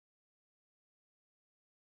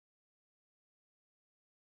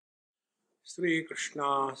श्री कृष्णा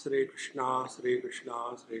श्री कृष्णा श्री कृष्णा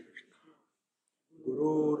श्री कृष्णा।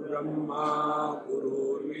 गुरुर्ब्रह्मा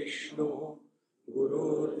गुरुर्विष्णु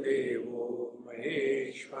गुरुर्देवो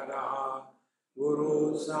महेश्वरः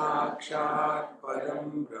गुरु साक्षात्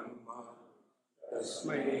परं ब्रह्म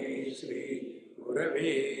तस्मै श्री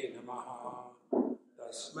गुरवे नमः।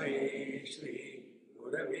 तस्मै श्री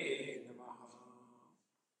गुरवे नमः।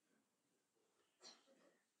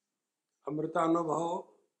 अमृतानुभव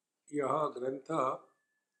यह ग्रंथ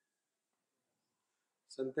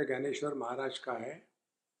संत ज्ञानेश्वर महाराज का है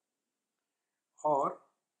और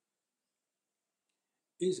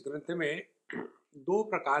इस ग्रंथ में दो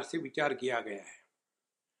प्रकार से विचार किया गया है।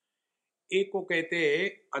 एक को कहते हैं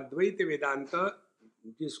अद्वैत वेदांत,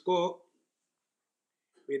 जिसको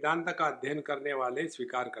वेदांत का अध्ययन करने वाले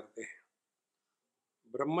स्वीकार करते हैं,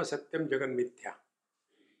 ब्रह्म सत्यम जगन मिथ्या।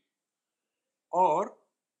 और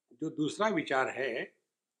जो दूसरा विचार है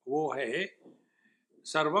वो है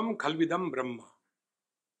सर्वम खलविदम ब्रह्म।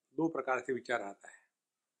 दो प्रकार से विचार आता है।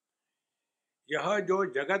 यह जो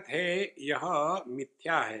जगत है यह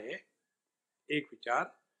मिथ्या है, एक विचार।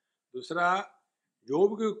 दूसरा,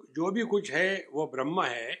 जो भी कुछ है वो ब्रह्म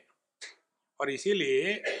है और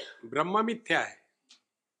इसीलिए ब्रह्म मिथ्या है,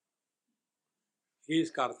 ये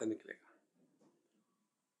इसका अर्थ निकलेगा।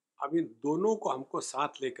 अब इन दोनों को हमको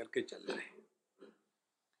साथ लेकर के चलना है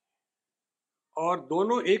और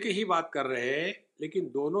दोनों एक ही बात कर रहे हैं, लेकिन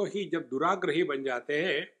दोनों ही जब दुराग्रही बन जाते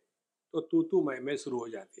हैं तो तू मैं शुरू हो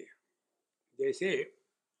जाती है। जैसे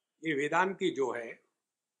ये वेदांती जो है,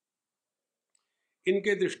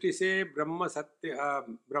 इनके दृष्टि से ब्रह्म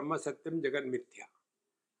सत्यम जगत मिथ्या,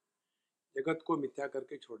 जगत को मिथ्या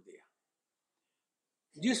करके छोड़ दिया।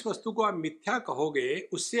 जिस वस्तु को आप मिथ्या कहोगे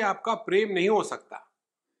उससे आपका प्रेम नहीं हो सकता।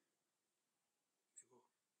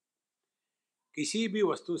 किसी भी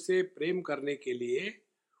वस्तु से प्रेम करने के लिए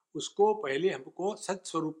उसको पहले हमको सच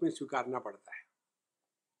स्वरूप में स्वीकारना पड़ता है,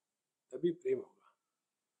 तभी प्रेम होगा।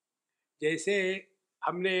 जैसे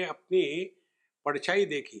हमने अपनी परछाई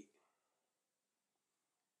देखी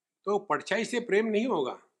तो परछाई से प्रेम नहीं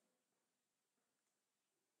होगा,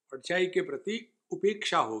 परछाई के प्रति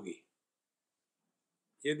उपेक्षा होगी।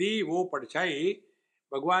 यदि वो परछाई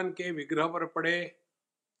भगवान के विग्रह पर पड़े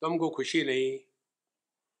तो हमको खुशी नहीं,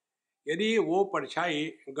 यदि वो परछाई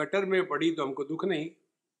गटर में पड़ी तो हमको दुख नहीं,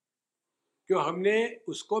 क्यों? हमने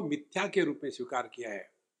उसको मिथ्या के रूप में स्वीकार किया है।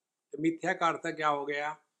 तो मिथ्या का अर्थ क्या हो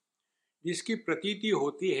गया? जिसकी प्रतीति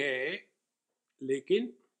होती है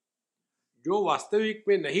लेकिन जो वास्तविक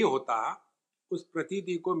में नहीं होता, उस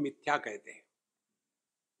प्रतीति को मिथ्या कहते हैं।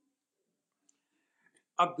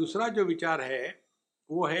 अब दूसरा जो विचार है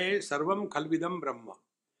वो है सर्वम खलविदम ब्रह्म,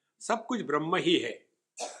 सब कुछ ब्रह्म ही है।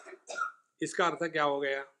 इसका अर्थ क्या हो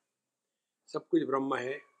गया? सब कुछ ब्रह्म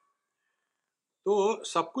है तो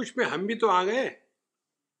सब कुछ में हम भी तो आ गए,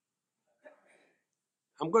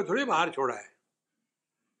 हमको थोड़ी बाहर छोड़ा है।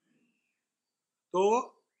 तो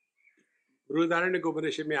बृहदारण्यक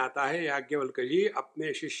उपनिषद में आता है, याज्ञवल्क्य जी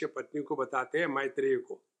अपने शिष्य पत्नी को बताते हैं, मैत्रेय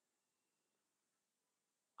को,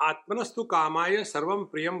 आत्मनस्तु कामाय सर्वम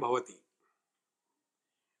प्रियम भवति।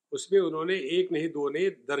 उसमें उन्होंने एक नहीं दो नहीं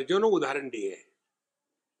दर्जनों उदाहरण दिए हैं।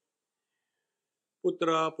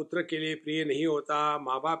 पुत्र के लिए प्रिय नहीं होता,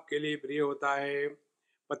 माँ बाप के लिए प्रिय होता है,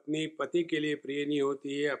 पत्नी पति के लिए प्रिय नहीं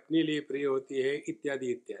होती है, अपने लिए प्रिय होती है,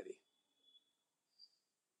 इत्यादि इत्यादि।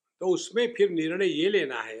 तो उसमें फिर निर्णय ये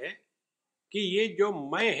लेना है कि ये जो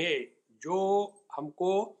मैं है, जो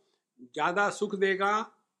हमको ज्यादा सुख देगा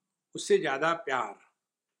उससे ज्यादा प्यार,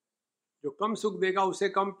 जो कम सुख देगा उससे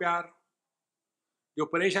कम प्यार, जो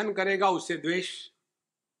परेशान करेगा उससे द्वेष।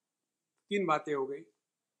 तीन बातें हो गई।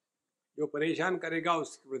 जो परेशान करेगा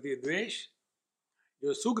उसके प्रति द्वेष,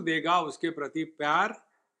 जो सुख देगा उसके प्रति प्यार,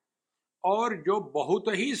 और जो बहुत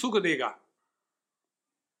ही सुख देगा,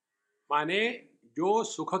 माने जो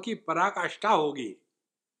सुख की पराकाष्ठा होगी,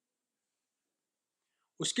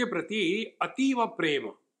 उसके प्रति अतीव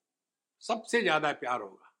प्रेम, सबसे ज्यादा प्यार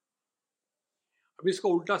होगा। अब इसको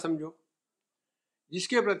उल्टा समझो,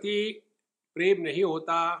 जिसके प्रति प्रेम नहीं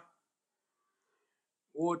होता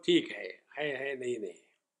वो ठीक है नहीं।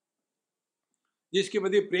 जिसके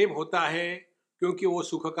प्रति प्रेम होता है क्योंकि वो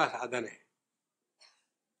सुख का साधन है,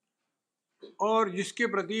 और जिसके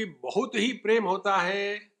प्रति बहुत ही प्रेम होता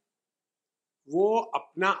है वो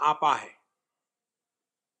अपना आपा है,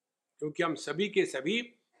 क्योंकि हम सभी के सभी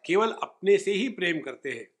केवल अपने से ही प्रेम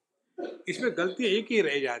करते हैं। इसमें गलती एक ही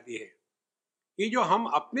रह जाती है कि जो हम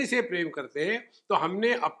अपने से प्रेम करते हैं तो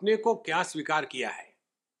हमने अपने को क्या स्वीकार किया है।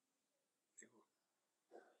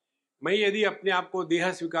 मैं यदि अपने आप को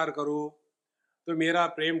देह स्वीकार करूं तो मेरा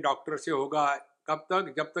प्रेम डॉक्टर से होगा। कब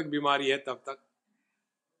तक? जब तक बीमारी है तब तक।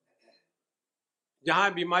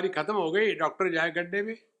 जहां बीमारी खत्म हो गई डॉक्टर जाए गड्ढे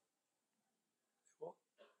में।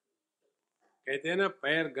 कहते हैं ना,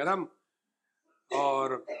 पैर गरम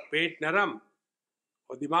और पेट नरम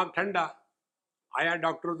और दिमाग ठंडा, आया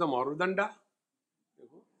डॉक्टर तो मारू डंडा।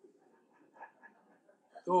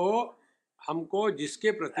 तो हमको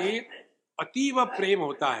जिसके प्रति अतीव प्रेम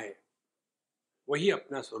होता है वही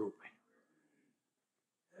अपना स्वरूप है।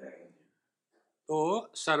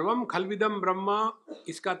 तो सर्वम खलविदम ब्रह्म,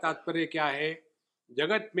 इसका तात्पर्य क्या है?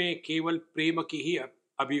 जगत में केवल प्रेम की ही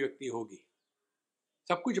अभिव्यक्ति होगी,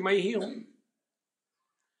 सब कुछ मैं ही हूं।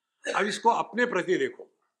 अब इसको अपने प्रति देखो,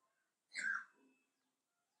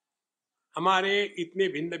 हमारे इतने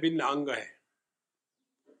भिन्न भिन्न अंग हैं,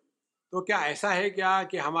 तो क्या ऐसा है क्या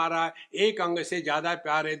कि हमारा एक अंग से ज्यादा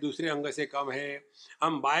प्यार है, दूसरे अंग से कम है?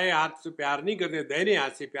 हम बाएं हाथ से प्यार नहीं करते, दाहिने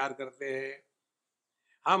हाथ से प्यार करते हैं।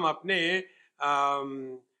 हम अपने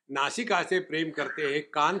नासिका से प्रेम करते हैं,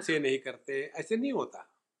 कान से नहीं करते। ऐसे नहीं होता,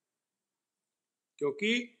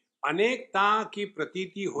 क्योंकि अनेकता की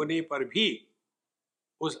प्रतीति होने पर भी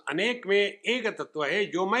उस अनेक में एक तत्व है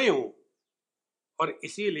जो मैं हूं, और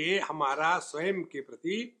इसीलिए हमारा स्वयं के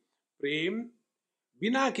प्रति प्रेम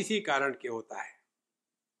बिना किसी कारण के होता है।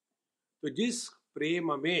 तो जिस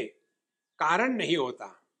प्रेम में कारण नहीं होता,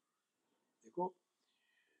 देखो,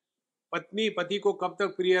 पत्नी पति को कब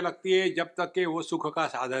तक प्रिय लगती है? जब तक के वो सुख का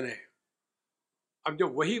साधन है। अब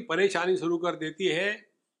जब वही परेशानी शुरू कर देती है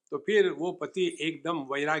तो फिर वो पति एकदम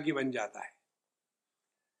वैरागी बन जाता है।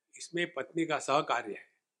 इसमें पत्नी का सहकार्य है।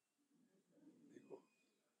 देखो,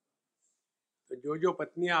 तो जो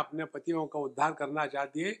पत्नियां अपने पतियों का उद्धार करना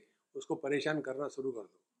चाहती है उसको परेशान करना शुरू कर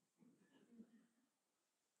दो,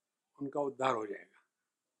 उनका उद्धार हो जाएगा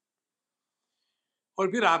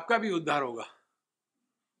और फिर आपका भी उद्धार होगा।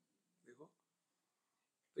 देखो,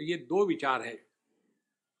 तो ये दो विचार है,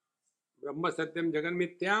 ब्रह्म सत्यम जगन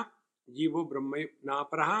मिथ्या, जीवो ब्रह्म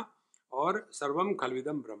नापरहा और सर्वम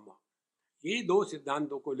खलविदम ब्रह्म। ये दो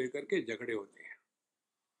सिद्धांतों को लेकर के झगड़े होते हैं।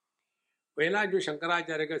 पहला जो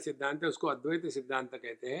शंकराचार्य का सिद्धांत है उसको अद्वैत सिद्धांत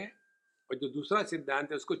कहते हैं, और जो दूसरा सिद्धांत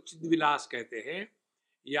है उसको चिद्विलास कहते हैं,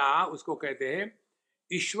 या उसको कहते हैं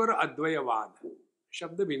ईश्वर अद्वयवाद।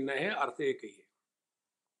 शब्द भिन्न है, अर्थ एक ही है।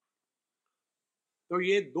 तो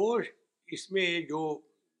ये दो, इसमें जो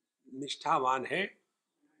निष्ठावान है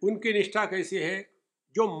उनकी निष्ठा कैसी है?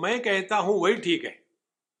 जो मैं कहता हूं वही ठीक है,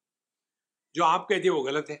 जो आप कहते हो वो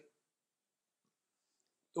गलत है।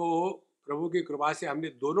 तो प्रभु की कृपा से हमने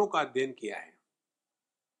दोनों का अध्ययन किया है।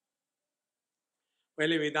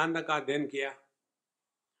 पहले वेदांत का अध्ययन किया,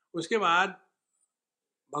 उसके बाद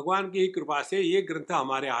भगवान की कृपा से ये ग्रंथ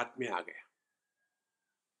हमारे हाथ में आ गया,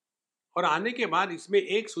 और आने के बाद इसमें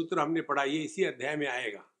एक सूत्र हमने पढ़ा, ये इसी अध्याय में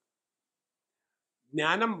आएगा,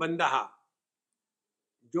 ज्ञानम बंधः।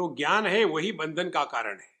 जो ज्ञान है वही बंधन का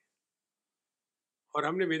कारण है। और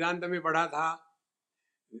हमने वेदांत में पढ़ा था,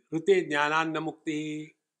 ऋते ज्ञानान्न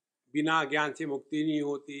मुक्ति, बिना ज्ञान से मुक्ति नहीं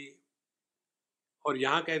होती। और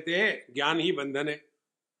यहां कहते हैं ज्ञान ही बंधन है।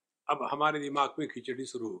 अब हमारे दिमाग में खिचड़ी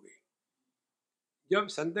शुरू हो गई। जब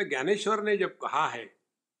संत ज्ञानेश्वर ने जब कहा है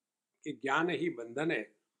कि ज्ञान ही बंधन है,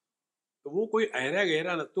 तो वो कोई अहरा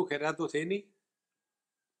गहरा नत्तू खैरा तो थे नहीं,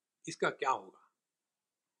 इसका क्या होगा?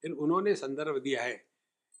 फिर उन्होंने संदर्भ दिया है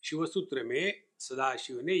शिवसूत्र में,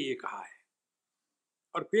 सदाशिव ने ये कहा है,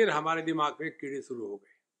 और फिर हमारे दिमाग में कीड़े शुरू हो गए।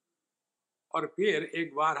 और फिर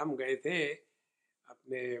एक बार हम गए थे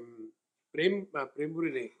अपने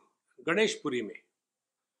प्रेमपुरी नहीं, गणेशपुरी में,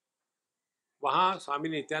 वहाँ स्वामी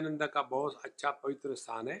नित्यानंद का बहुत अच्छा पवित्र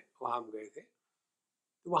स्थान है, वहाँ हम गए थे।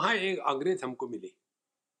 तो वहाँ एक अंग्रेज हमको मिली,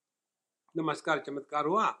 नमस्कार चमत्कार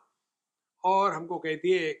हुआ, और हमको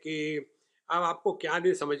कहती है कि अब आपको क्या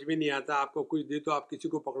दे समझ में नहीं आता, आपको कुछ दे तो आप किसी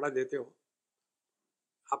को पकड़ा देते हो,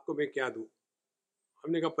 आपको मैं क्या दूं?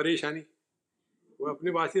 हमने कहा परेशानी, वो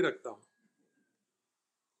अपनी बात ही रखता हूँ।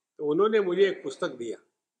 तो उन्होंने मुझे एक पुस्तक दिया,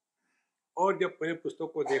 और जब मैंने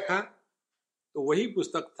पुस्तक को देखा तो वही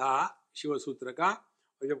पुस्तक था शिव सूत्र का,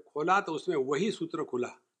 और जब खोला तो उसमें वही सूत्र खुला,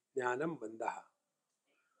 ज्ञानम बंधः।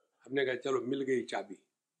 हमने कहा चलो मिल गई चाबी,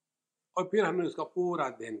 और फिर हमने उसका पूरा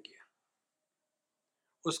अध्ययन किया।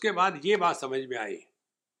 उसके बाद ये बात समझ में आई,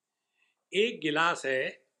 एक गिलास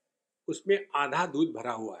है उसमें आधा दूध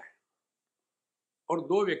भरा हुआ है, और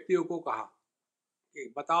दो व्यक्तियों को कहा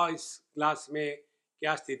कि बताओ इस गिलास में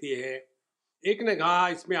क्या स्थिति है। एक ने कहा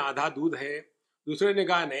इसमें आधा दूध है, दूसरे ने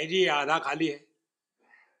कहा नहीं जी आधा खाली है,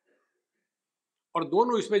 और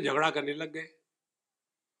दोनों इसमें झगड़ा करने लग गए।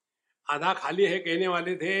 आधा खाली है कहने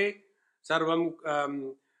वाले थे सर्वम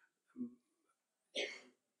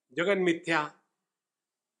जगन मिथ्या,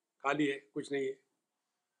 खाली है कुछ नहीं है।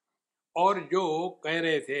 और जो कह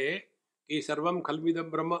रहे थे ये सर्वम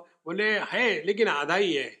खलमिदम ब्रह्म, बोले है लेकिन आधा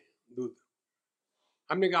ही है दूध।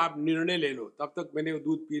 हमने कहा आप निर्णय ले लो। तब तक मैंने वो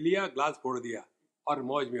दूध पी लिया, ग्लास फोड़ दिया और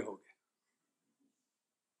मौज में हो गया।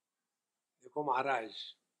 देखो महाराज,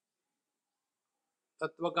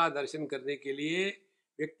 तत्व का दर्शन करने के लिए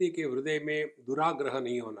व्यक्ति के हृदय में दुराग्रह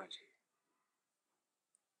नहीं होना चाहिए।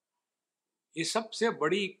 ये सबसे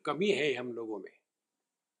बड़ी कमी है हम लोगों में।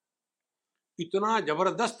 इतना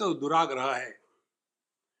जबरदस्त दुराग्रह है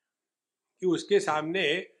कि उसके सामने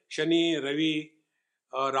शनि, रवि,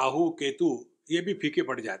 राहु, केतु ये भी फीके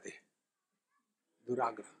पड़ जाते हैं।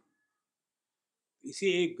 दुराग्रह।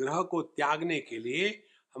 इसी एक ग्रह को त्यागने के लिए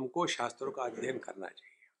हमको शास्त्रों का अध्ययन करना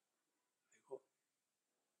चाहिए। देखो,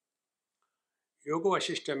 योग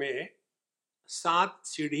वशिष्ठ में 7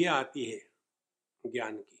 सीढ़ियां आती है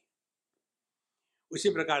ज्ञान की। उसी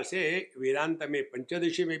प्रकार से वेदांत में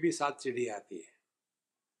पंचदशी में भी 7 सीढ़ियां आती है।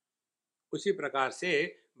 उसी प्रकार से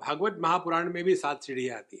भागवत महापुराण में भी 7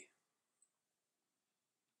 सीढ़ियां आती है।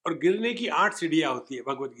 और गिरने की 8 सीढ़ियां होती है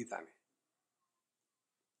भगवत गीता में।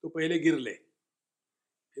 तो पहले गिर ले,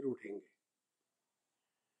 फिर उठेंगे।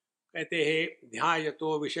 कहते हैं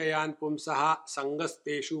ध्यायतो विषयान पुंसः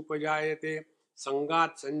संगस्तेषु उपजायते,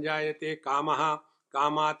 संगात संजायते कामः,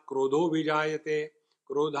 कामात् क्रोधो विजायते,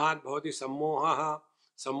 क्रोधात् भवति सम्मोहः,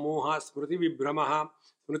 सम्मोहात् स्मृति विभ्रमः,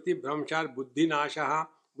 स्मृति भ्रंशात् बुद्धिनाशः,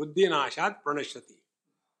 बुद्धिनाशात् प्रणश्यति।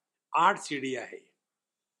 8 सीढ़ियां है।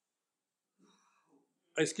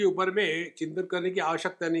 इसके ऊपर में चिंतन करने की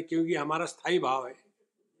आवश्यकता नहीं, क्योंकि हमारा स्थायी भाव है।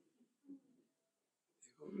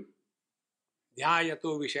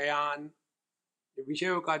 ध्यायतो विषयान,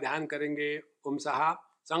 विषयों का ध्यान करेंगे, पुंसः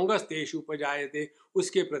संगस्तेषु उपजायते,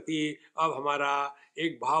 उसके प्रति अब हमारा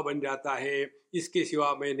एक भाव बन जाता है, इसके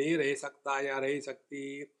सिवा मैं नहीं रह सकता या रह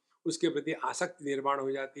सकती। उसके प्रति आसक्ति निर्माण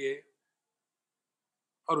हो जाती है।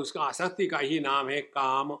 और उसका आसक्ति का ही नाम है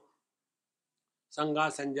काम। संगा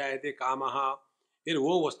संजायते कामः, फिर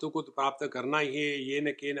वो वस्तु को तो प्राप्त करना ही है, ये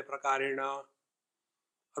न केन प्रकारेण।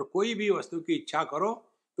 और कोई भी वस्तु की इच्छा करो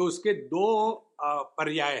तो उसके 2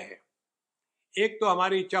 पर्याय है। एक तो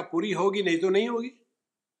हमारी इच्छा पूरी होगी, नहीं तो नहीं होगी।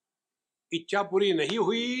 इच्छा पूरी नहीं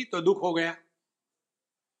हुई तो दुख हो गया,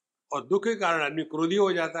 और दुख के कारण आदमी क्रोधी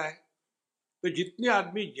हो जाता है। तो जितने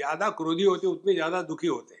आदमी ज्यादा क्रोधी होते उतने ज्यादा दुखी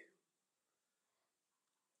होते हैं।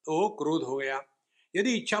 तो क्रोध हो गया।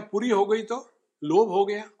 यदि इच्छा पूरी हो गई तो लोभ हो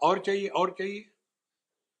गया, और चाहिए और चाहिए।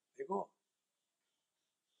 देखो,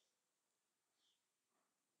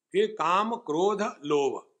 फिर काम, क्रोध,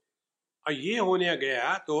 लोभ, और ये होने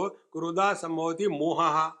गया तो क्रोधा संभवति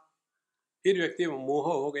मोह। फिर व्यक्ति मोह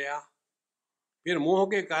हो गया। फिर मोह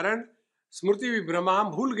के कारण स्मृति विभ्रमा, हम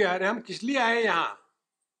भूल गया, अरे हम किस लिए आए यहां।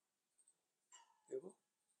 देखो,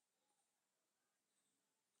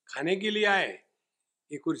 खाने के लिए आए,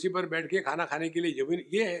 ये कुर्सी पर बैठ के खाना खाने के लिए जीवन,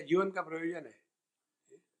 ये है जीवन का प्रयोजन है।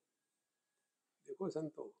 देखो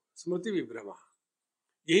संतो, स्मृति विभ्रमा,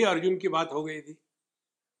 यही अर्जुन की बात हो गई थी।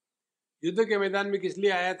 युद्ध के मैदान में किस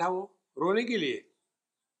लिए आया था वो? रोने के लिए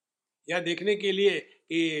या देखने के लिए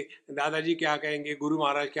कि दादाजी क्या कहेंगे, गुरु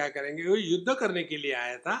महाराज क्या करेंगे? वो युद्ध करने के लिए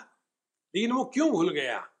आया था। लेकिन वो क्यों भूल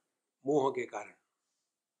गया? मोह के कारण,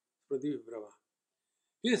 स्मृति विभ्रमा।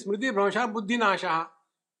 फिर स्मृति भ्रंशा बुद्धि नाशा,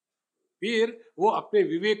 फिर वो अपने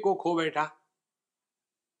विवेक को खो बैठा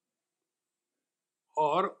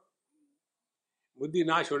और बुद्धि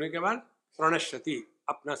नाश होने के बाद प्रणश्यति,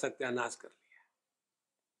 अपना सत्यानाश कर लिया।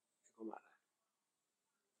 देखो महाराज,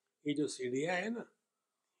 ये जो सीढ़ियां है ना,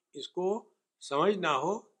 इसको समझना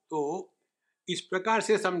हो तो इस प्रकार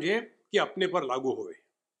से समझे कि अपने पर लागू होवे,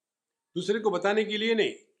 दूसरे को बताने के लिए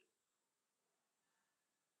नहीं।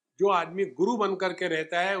 जो आदमी गुरु बन करके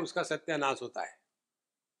रहता है उसका सत्यानाश होता है।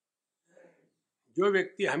 जो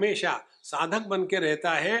व्यक्ति हमेशा साधक बन के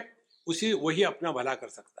रहता है वही अपना भला कर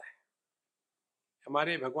सकता है।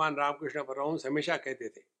 हमारे भगवान रामकृष्ण परमहंस हमेशा कहते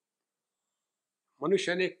थे,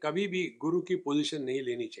 मनुष्य ने कभी भी गुरु की पोजीशन नहीं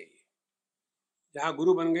लेनी चाहिए। जहां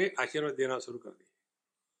गुरु बन गए, आशीर्वाद देना शुरू कर दिए।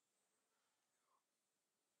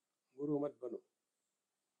 गुरु मत बनो।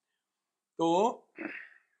 तो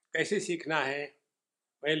कैसे सीखना है?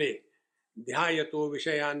 पहले ध्यायतो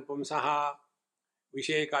विषयान पुंसः,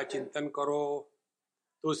 विषय का चिंतन करो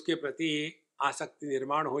तो उसके प्रति आसक्ति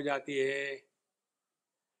निर्माण हो जाती है।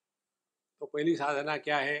 तो पहली साधना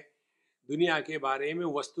क्या है? दुनिया के बारे में,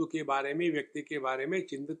 वस्तु के बारे में, व्यक्ति के बारे में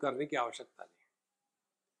चिंतन करने की आवश्यकता नहीं।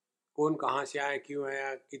 कौन कहाँ से आया, क्यों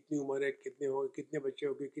आया, कितनी उम्र है, कितने हो गए, कितने बच्चे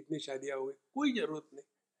हो गए, कितनी शादियां हो गई, कोई जरूरत नहीं।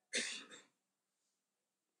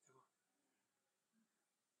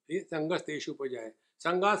 फिर संगस्तेषु उपजाय,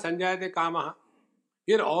 संगा संजायते कामः,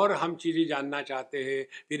 फिर और हम चीजें जानना चाहते हैं,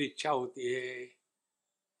 फिर इच्छा होती है।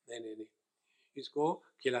 नहीं नहीं नहीं, इसको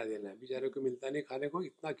खिला देना है। बेचारे को मिलता नहीं खाने को,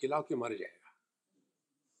 इतना खिलाओ कि मर जाएगा।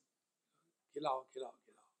 खिलाओ खिलाओ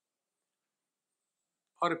खिलाओ।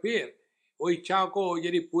 और फिर वो इच्छा को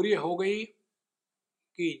यदि पूरी हो गई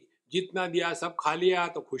कि जितना दिया सब खा लिया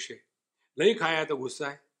तो खुश है, नहीं खाया तो गुस्सा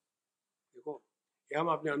है। देखो, ये हम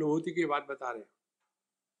अपनी अनुभूति की बात बता रहे हैं।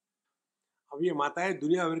 अब ये माताएं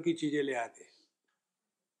दुनिया भर की चीजें ले आते हैं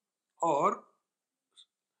और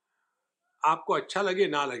आपको अच्छा लगे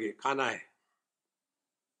ना लगे खाना है,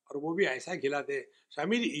 और वो भी ऐसा खिलाते हैं,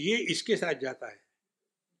 स्वामी जी ये इसके साथ जाता है।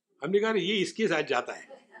 हमने कहा ये इसके साथ जाता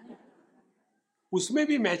है, उसमें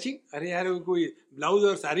भी मैचिंग। अरे यार कोई ब्लाउज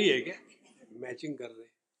और साड़ी है क्या, मैचिंग कर रहे।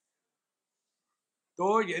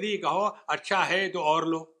 तो यदि कहो अच्छा है तो और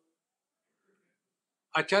लो,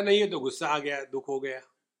 अच्छा नहीं है तो गुस्सा आ गया, दुख हो गया,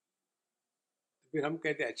 तो फिर हम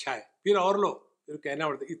कहते हैं अच्छा है फिर और लो, फिर कहना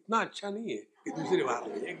पड़ता इतना अच्छा नहीं है कि दूसरी बार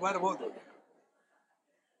लो, एक बार बहुत हो गया।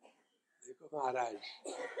 देखो महाराज,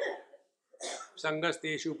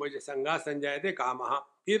 संगस्तेषु संगा संजायते कामः,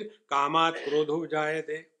 फिर कामात् क्रोधो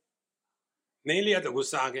जायते। नहीं लिया तो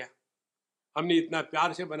गुस्सा आ गया, हमने इतना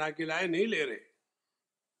प्यार से बना के लाए नहीं ले रहे।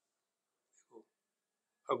 देखो,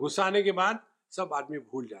 और गुस्सा आने के बाद सब आदमी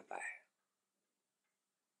भूल जाता है।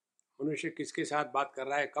 मनुष्य किसके साथ बात कर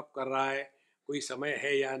रहा है, कब कर रहा है, कोई समय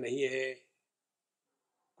है या नहीं है,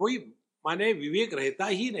 कोई माने विवेक रहता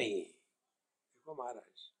ही नहीं। देखो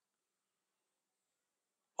महाराज,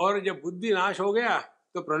 और जब बुद्धि नाश हो गया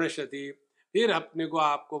तो प्रणश्यति, फिर अपने को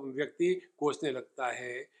आपको व्यक्ति कोसने लगता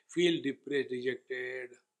है, फील डिप्रेस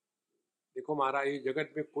रिजेक्टेड। देखो महाराज, ये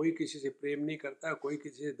जगत में कोई किसी से प्रेम नहीं करता, कोई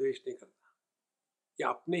किसी से द्वेष नहीं करता, ये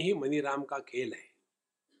अपने ही मनी राम का खेल है।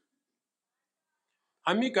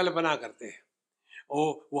 हम ही कल्पना करते हैं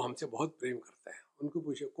वो हमसे बहुत प्रेम करता है, उनको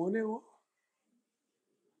पूछो कौन है वो।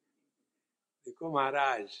 देखो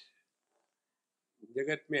महाराज,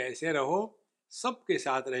 जगत में ऐसे रहो, सबके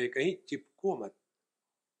साथ रहे, कहीं चिपको मत।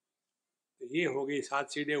 तो ये हो गई 7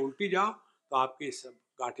 सीढ़ियां उल्टी जाओ तो आपकी सब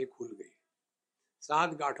गांठें खुल गई।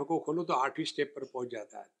 7 गांठों को खोलो तो 8वीं स्टेप पर पहुंच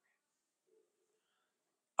जाता है।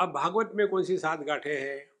 अब भागवत में कौन सी 7 गांठें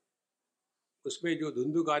हैं? उसमें जो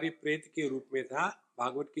धुंधुकारी प्रेत के रूप में था,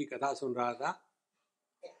 भागवत की कथा सुन रहा था,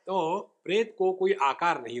 तो प्रेत को कोई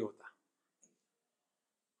आकार नहीं होता,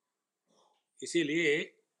 इसीलिए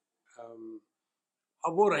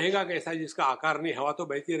अब वो रहेगा कैसा जिसका आकार नहीं, हवा तो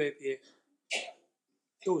बहती रहती है।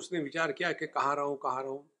 तो उसने विचार किया कि कहाँ रहूं कहाँ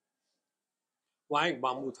रहूं। वहां एक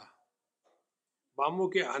बाम्बू था, बाम्बू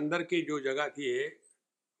के अंदर की जो जगह थी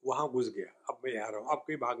वहां घुस गया। अब मैं यहाँ रहूं, अब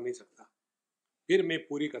कोई भाग नहीं सकता। फिर मैं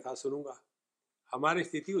पूरी कथा सुनूंगा। हमारी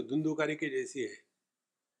स्थिति धुंधुकारी की जैसी है,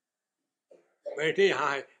 बैठे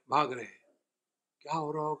यहाँ है, भाग रहे, क्या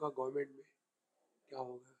हो रहा होगा गवर्नमेंट में, क्या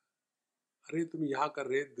होगा, अरे तुम यहाँ कर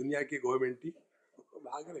रहे दुनिया की गवर्नमेंट ही,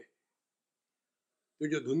 भाग रहे। तो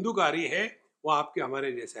जो धुंधुकारी है वो आपके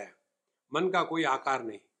हमारे जैसा है, मन का कोई आकार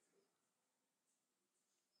नहीं।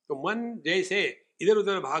 तो मन जैसे इधर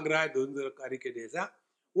उधर भाग रहा है धुंधुकारी के जैसा,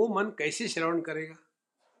 वो मन कैसे श्रवण करेगा।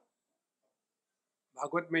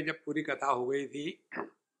 भागवत में जब पूरी कथा हो गई थी,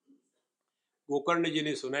 गोकर्ण जी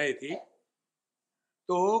ने सुनाई थी,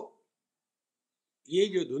 तो ये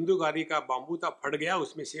जो धुंधुकारी का बाम्बू था फट गया,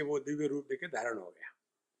 उसमें से वो दिव्य रूप देके धारण हो गया।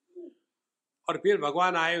 और फिर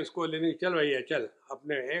भगवान आए उसको लेने, चल भैया चल,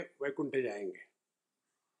 अपने वैकुंठ जाएंगे।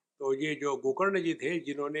 तो ये जो गोकर्ण जी थे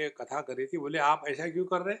जिन्होंने कथा करी थी, बोले आप ऐसा क्यों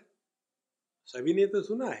कर रहे, सभी ने तो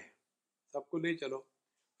सुना है, सबको ले चलो।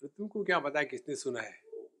 तो तुमको क्या पता किसने सुना है,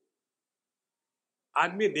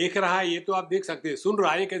 आदमी देख रहा है ये तो आप देख सकते हैं, सुन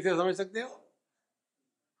रहा है कैसे समझ सकते हो।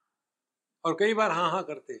 और कई बार हाँ हाँ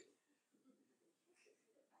करते।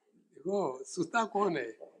 देखो सुनता कौन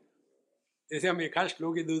है, जैसे हम एक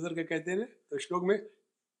श्लोक इधर उधर के कहते हैं तो श्लोक में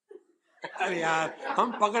अरे यार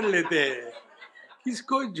हम पकड़ लेते हैं,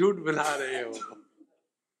 किसको झूठ बुला रहे हो।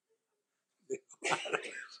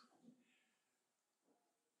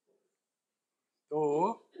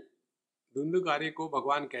 तो धुंधुकारी को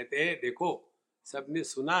भगवान कहते हैं देखो सबने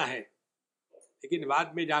सुना है, लेकिन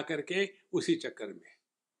बाद में जाकर के उसी चक्कर में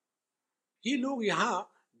ये लोग यहाँ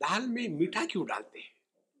दाल में मीठा क्यों डालते हैं।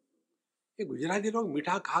 ये गुजराती लोग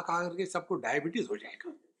मीठा खा खा करके सबको डायबिटीज हो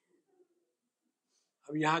जाएगा।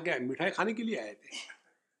 अब यहाँ क्या मिठाई खाने के लिए आए थे।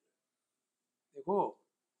 देखो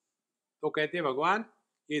तो कहते भगवान,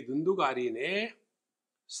 ये धुंधुकारी ने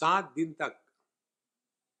 7 दिन तक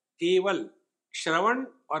केवल श्रवण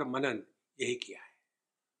और मनन यही किया है,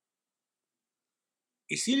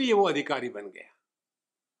 इसीलिए वो अधिकारी बन गया।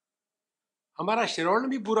 हमारा श्रवण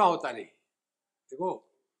भी पूरा होता नहीं। देखो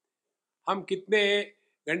हम कितने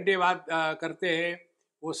घंटे बात करते हैं,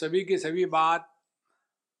 वो सभी की सभी बात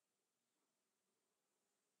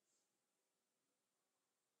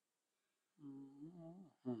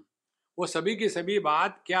वो सभी की सभी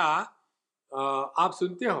बात क्या आप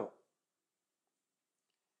सुनते हो?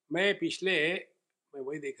 मैं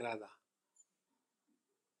वही देख रहा था,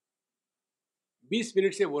 20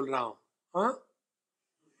 मिनट से बोल रहा हूं। हाँ,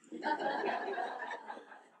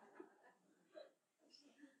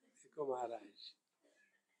 देखो महाराज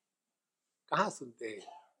कहाँ सुनते हैं।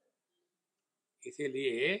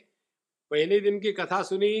 इसीलिए पहले दिन की कथा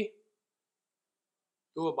सुनी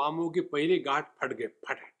तो बामू की पहली गांठ फट गए,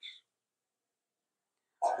 फट।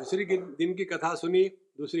 दूसरी दिन की कथा सुनी,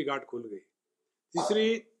 दूसरी गांठ खुल गई।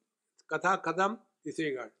 तीसरी कथा खत्म,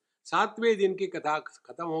 तीसरी गांठ। 7वें दिन की कथा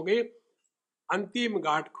खत्म हो गई, अंतिम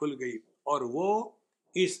गांठ खुल गई। और वो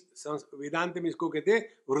इस वेदांत में इसको कहते हैं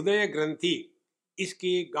हृदय ग्रंथि।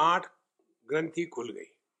 इसकी गांठ ग्रंथि खुल गई।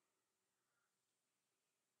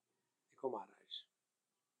 देखो महाराज,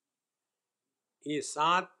 ये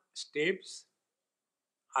 7 स्टेप्स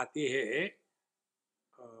आती है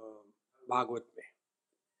भागवत में।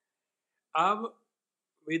 अब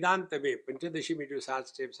वेदांत में पंचदशी में जो 7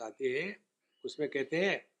 स्टेप्स आते हैं उसमें कहते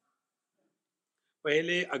हैं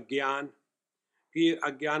पहले अज्ञान, फिर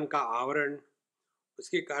अज्ञान का आवरण,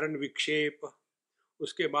 उसके कारण विक्षेप,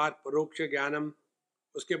 उसके बाद परोक्ष ज्ञानम,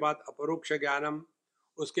 उसके बाद अपरोक्ष ज्ञानम,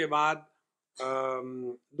 उसके बाद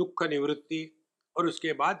दुख निवृत्ति, और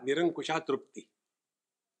उसके बाद निरंकुशा तृप्ति।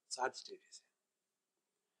 7 स्टेजेस है।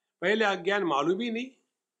 पहले अज्ञान मालूम ही नहीं।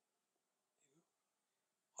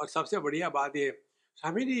 और सबसे बढ़िया बात ये,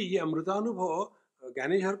 स्वामी जी ये अमृतानुभव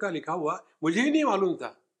ज्ञानेश्वर का लिखा हुआ मुझे ही नहीं मालूम था।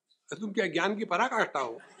 तुम क्या ज्ञान की पराकाष्ठा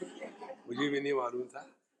हो? मुझे भी नहीं मालूम था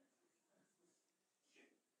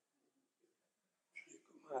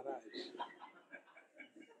महाराज।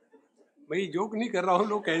 मैं जोक नहीं कर रहा हूं,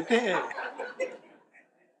 लोग कहते हैं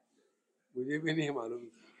मुझे भी नहीं मालूम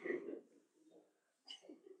था।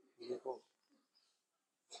 देखो,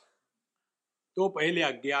 तो पहले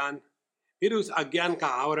अज्ञान, फिर उस अज्ञान का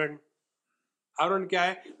आवरण। आवरण क्या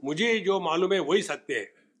है? मुझे जो मालूम है वही सत्य है,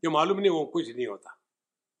 जो मालूम नहीं वो कुछ नहीं होता।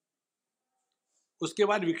 उसके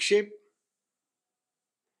बाद विक्षेप।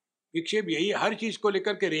 विक्षेप यही हर चीज को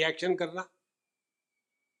लेकर के रिएक्शन करना।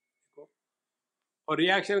 और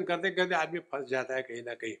रिएक्शन करते करते आदमी फंस जाता है कहीं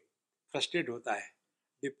ना कहीं, फ्रस्ट्रेट होता है,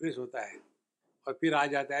 डिप्रेस होता है, और फिर आ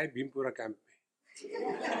जाता है भीमपुरा कैंप में।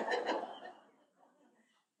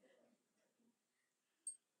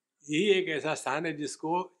 यही एक ऐसा स्थान है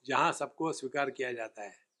जहां सबको स्वीकार किया जाता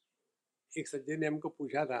है। एक सज्जन ने हमको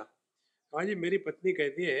पूछा था, हाँ जी मेरी पत्नी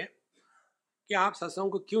कहती है कि आप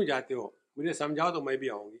सत्संग को क्यों जाते हो, मुझे समझाओ तो मैं भी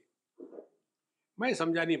आऊंगी। मैं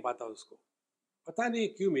समझा नहीं पाता उसको, पता नहीं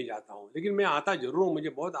क्यों मैं जाता हूँ, लेकिन मैं आता जरूर हूँ, मुझे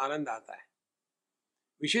बहुत आनंद आता है,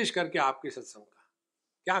 विशेष करके आपके सत्संग का।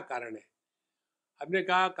 क्या कारण है? हमने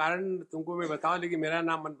कहा कारण तुमको मैं बताऊं, लेकिन मेरा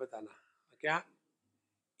नाम मत बताना। क्या?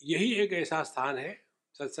 यही एक ऐसा स्थान है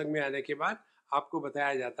सत्संग में आने के बाद आपको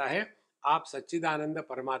बताया जाता है आप सच्चिदानंद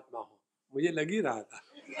परमात्मा हो। मुझे लग ही रहा था।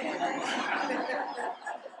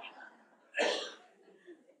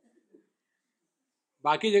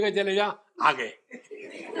 बाकी जगह चले जाओ, आ गए।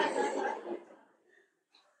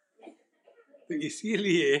 तो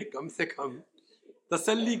इसीलिए कम से कम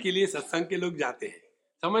तसल्ली के लिए सत्संग के लोग जाते हैं,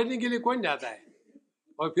 समझने के लिए कौन जाता है?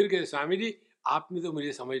 और फिर कहते स्वामी जी आपने तो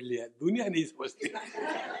मुझे समझ लिया, दुनिया नहीं समझती।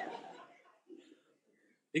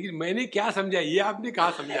 लेकिन मैंने क्या समझा ये आपने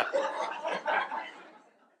कहा समझा?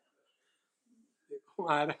 देखो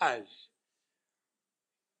महाराज,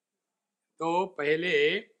 तो पहले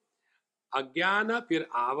अज्ञान, फिर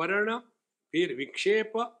आवरण, फिर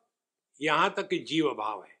विक्षेप, यहां तक कि जीव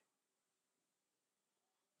भाव है।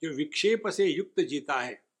 जो विक्षेप से युक्त जीता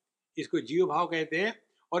है इसको जीव भाव कहते हैं,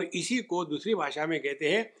 और इसी को दूसरी भाषा में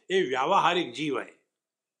कहते हैं ये व्यावहारिक जीव है।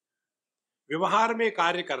 व्यवहार में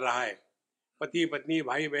कार्य कर रहा है, पति पत्नी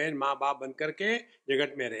भाई बहन माँ बाप बन करके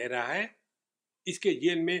जगत में रह रहा है। इसके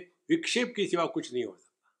जीवन में विक्षेप की सिवा कुछ नहीं हो सकता।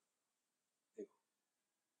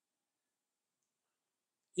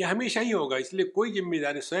 यह हमेशा ही होगा, इसलिए कोई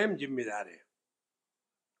जिम्मेदारी स्वयं जिम्मेदार है।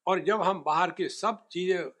 और जब हम बाहर की सब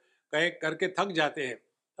चीजें करके थक जाते हैं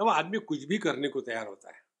तब आदमी कुछ भी करने को तैयार होता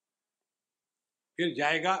है। फिर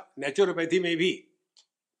जाएगा नेचुरोपैथी में भी,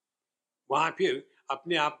 वहां फिर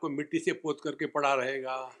अपने आप को मिट्टी से पोत करके पड़ा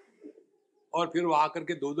रहेगा, और फिर वो आकर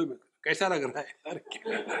के दो में कैसा लग रहा है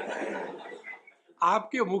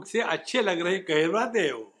आपके मुख से अच्छे लग रहे कहवाते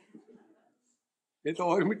हैं वो, ये तो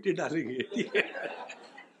और मिट्टी डालेंगे। ठीक है,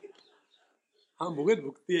 हाँ भुगत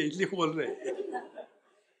भुगती है इसलिए बोल रहे हैं।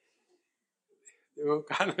 देखो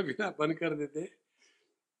खाना पीना बंद कर देते।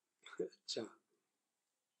 अच्छा,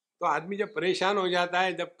 तो आदमी जब परेशान हो जाता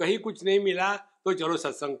है, जब कहीं कुछ नहीं मिला तो चलो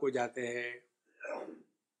सत्संग को जाते हैं।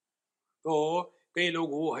 तो कई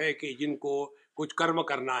लोग वो है कि जिनको कुछ कर्म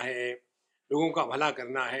करना है, लोगों का भला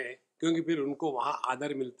करना है, क्योंकि फिर उनको वहाँ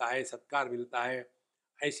आदर मिलता है, सत्कार मिलता है।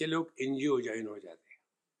 ऐसे लोग एनजीओ ज्वाइन हो जाते हैं,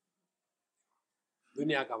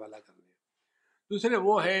 दुनिया का भला करने। दूसरे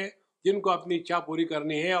वो है जिनको अपनी इच्छा पूरी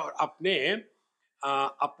करनी है और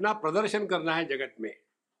अपना प्रदर्शन करना है जगत में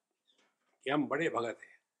कि हम बड़े भगत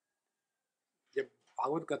हैं। जब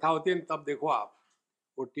भागवत कथा होती है तब देखो आप,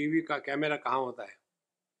 वो टीवी का कैमरा कहाँ होता है?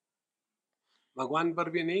 भगवान पर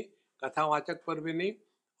भी नहीं, कथावाचक पर भी नहीं,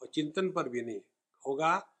 और चिंतन पर भी नहीं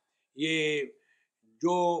होगा। ये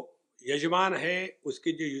जो यजमान है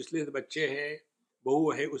उसके जो यूजलेस बच्चे हैं,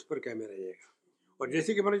 बहू है, उस पर कैमरा रहेगा। और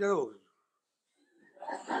जैसे कि मैंने जाओ,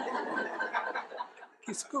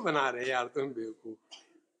 किसको बना रहे यार तुम बेवकूफ।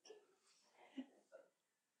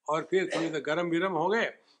 और फिर थोड़ी देर गरम विरम हो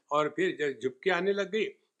गए और फिर जब झुपके आने लग गई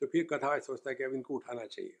तो फिर कथा सोचता है कि अब इनको उठाना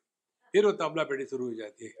चाहिए। फिर वो तबला पेटी शुरू हो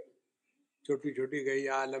जाती है, छोटी छोटी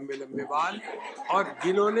गैया, लंबे लंबे बाल। और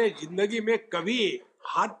जिन्होंने जिंदगी में कभी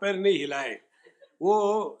हाथ पैर नहीं हिलाए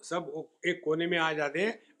वो सब एक कोने में आ जाते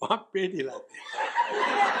हैं, वहां पेट हिलाते हैं।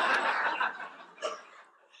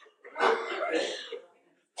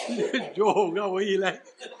 जो होगा वही हिलाए।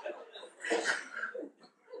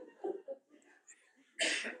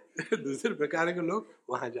 दूसरे प्रकार के लोग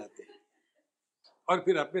वहां जाते हैं। और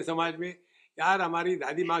फिर अपने समाज में, यार हमारी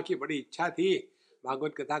दादी माँ की बड़ी इच्छा थी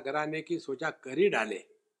भागवत कथा कराने की, सोचा कर ही डाले,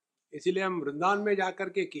 इसीलिए हम वृंदावन में जाकर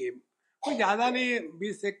के किए। कोई ज्यादा नहीं,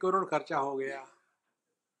 20 करोड़ खर्चा हो गया।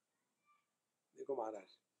 देखो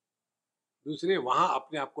महाराज, दूसरे वहां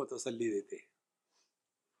अपने आप को तसल्ली देते हैं।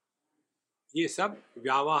 ये सब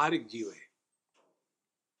व्यावहारिक जीव है।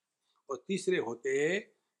 और तीसरे होते हैं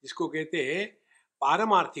जिसको कहते हैं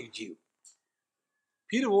पारमार्थिक जीव।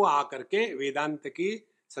 फिर वो आकर के वेदांत की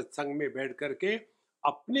सत्संग में बैठ करके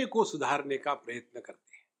अपने को सुधारने का प्रयत्न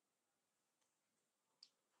करते हैं।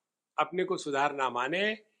 अपने को सुधारना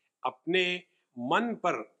माने अपने मन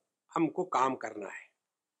पर हमको काम करना है।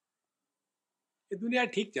 ये दुनिया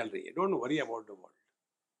ठीक चल रही है, don't worry about the world.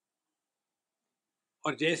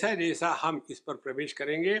 और जैसा जैसा हम इस पर प्रवेश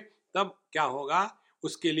करेंगे तब क्या होगा,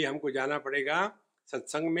 उसके लिए हमको जाना पड़ेगा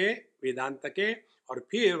सत्संग में, वेदांत के। और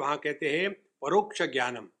फिर वहां कहते हैं परोक्ष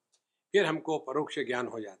ज्ञानम, फिर हमको परोक्ष ज्ञान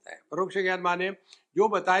हो जाता है। परोक्ष ज्ञान माने जो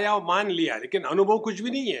बताया वो मान लिया लेकिन अनुभव कुछ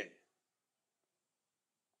भी नहीं है,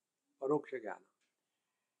 परोक्ष ज्ञान।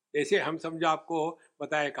 जैसे हम समझो आपको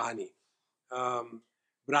बताए कहानी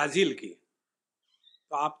ब्राजील की,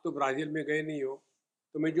 तो आप तो ब्राजील में गए नहीं हो,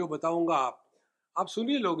 तो मैं जो बताऊंगा आप सुन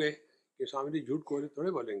ही लोगे कि स्वामी जी झूठ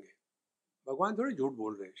थोड़े बोलेंगे, भगवान थोड़े झूठ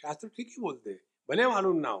बोल रहे हैं, शास्त्र ठीक ही बोलते हैं, भले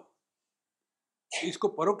मालूम ना हो। इसको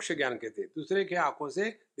परोक्ष ज्ञान कहते हैं, दूसरे के आंखों से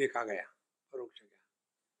देखा गया, परोक्ष ज्ञान।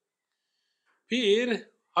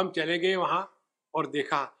 फिर हम चले गए वहां और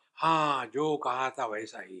देखा, हाँ जो कहा था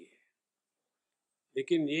वैसा ही है।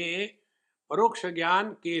 लेकिन ये परोक्ष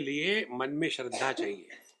ज्ञान के लिए मन में श्रद्धा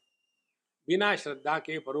चाहिए, बिना श्रद्धा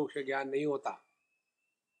के परोक्ष ज्ञान नहीं होता।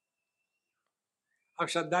 अब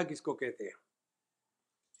श्रद्धा किसको कहते हैं,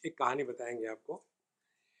 एक कहानी बताएंगे आपको।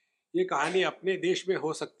 ये कहानी अपने देश में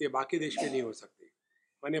हो सकती है, बाकी देश में नहीं हो सकती,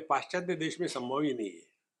 माने पाश्चात्य देश में संभव ही नहीं है।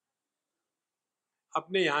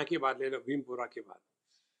 अपने यहाँ की बात ले लो, भीमपुरा की बात।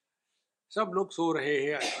 सब लोग सो रहे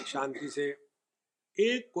हैं शांति से,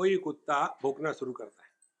 एक कोई कुत्ता भौंकना शुरू करता है।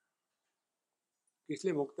 किस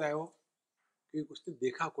लिए भौंकता है वो? क्योंकि उसने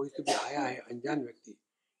देखा कोई तो भी आया है, अनजान व्यक्ति,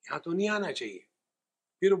 यहाँ तो नहीं आना चाहिए।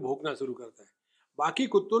 फिर वो भौंकना शुरू करता है। बाकी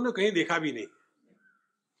कुत्तों ने कहीं देखा भी नहीं,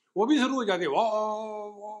 वो भी शुरू हो जाते,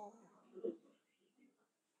 वाह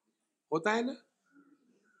होता है ना।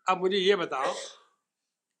 अब मुझे ये बताओ,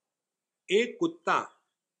 एक कुत्ता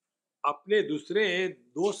अपने दूसरे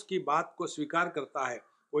दोस्त की बात को स्वीकार करता है,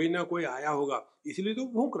 कोई ना कोई आया होगा इसलिए तो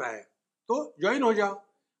भूख रहा है, तो ज्वाइन हो जाओ,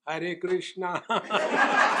 हरे कृष्णा।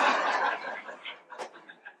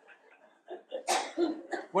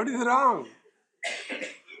 What is wrong?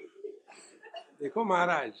 देखो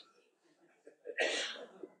महाराज,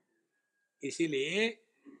 इसीलिए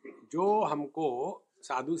जो हमको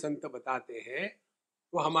साधु संत बताते हैं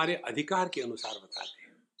वो हमारे अधिकार के अनुसार बताते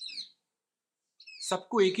हैं,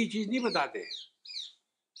 सबको एक ही चीज नहीं बताते।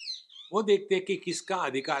 वो देखते हैं कि किसका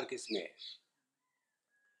अधिकार किसमें है।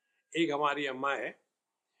 एक हमारी अम्मा है,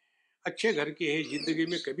 अच्छे घर की है, जिंदगी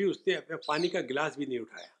में कभी उसने अपने पानी का गिलास भी नहीं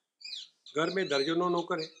उठाया। घर में दर्जनों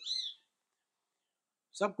नौकर है,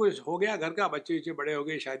 सब कुछ हो गया, घर का बच्चे बच्चे बड़े हो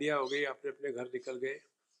गए, शादियां हो गई, अपने अपने घर निकल गए।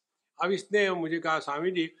 अब इसने मुझे कहा,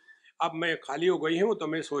 स्वामी जी अब मैं खाली हो गई हूँ तो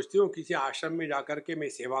मैं सोचती हूँ किसी आश्रम में जाकर के मैं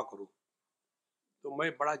सेवा करूँ। तो मैं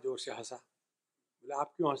बड़ा जोर से हंसा। बोले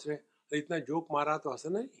आप क्यों हंस रहे? तो इतना जोक मारा तो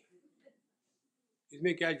हंसना नहीं,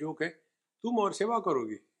 इसमें क्या जोक है? तुम और सेवा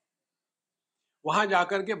करोगी। वहां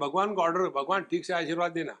जाकर के भगवान को ऑर्डर, भगवान ठीक से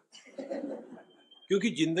आशीर्वाद देना, क्योंकि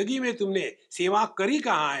जिंदगी में तुमने सेवा करी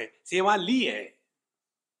कहाँ है, सेवा ली है।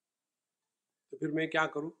 तो फिर मैं क्या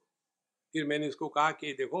करूं? फिर मैंने इसको कहा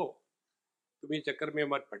कि देखो, तुम ये चक्कर में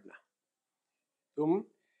मत पड़ना, तुम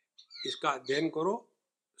इसका अध्ययन करो,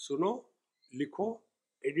 सुनो, लिखो,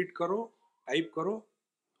 एडिट करो, टाइप करो,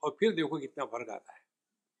 और फिर देखो कितना फर्क आता है।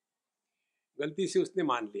 गलती से उसने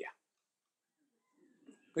मान लिया,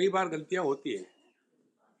 कई बार गलतियां होती है,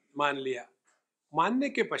 मान लिया। मानने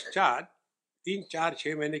के पश्चात 3 4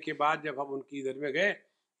 6 महीने के बाद जब हम उनकी इधर में गए,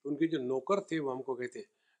 तो उनके जो नौकर थे वो हमको कहते,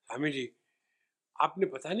 स्वामी जी आपने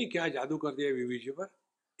पता नहीं क्या जादू कर दिया बीवी जी पर,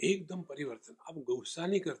 एकदम परिवर्तन, अब गुस्सा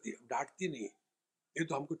नहीं करती, अब डांटती नहीं। ये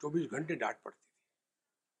तो हमको 24 घंटे डांट पड़ती थी।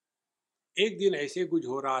 एक दिन ऐसे कुछ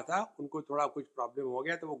हो रहा था, उनको थोड़ा कुछ प्रॉब्लम हो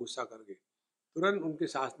गया तो वो गुस्सा कर गए। तुरंत उनके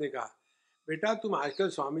सास ने कहा, बेटा तुम आजकल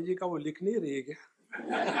स्वामी जी का वो लिख नहीं रही है क्या?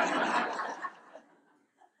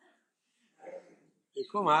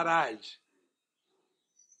 देखो महाराज,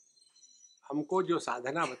 हमको जो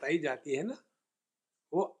साधना बताई जाती है ना,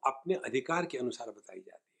 वो अपने अधिकार के अनुसार बताई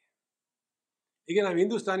जाती है। लेकिन हम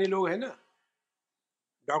हिंदुस्तानी लोग हैं ना,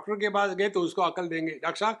 डॉक्टर के पास गए तो उसको अकल देंगे,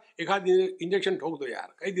 डॉक्टर साहब एक आध इंजेक्शन ठोक दो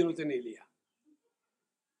यार, कई दिनों से नहीं लिया।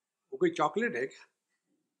 वो कोई चॉकलेट है क्या?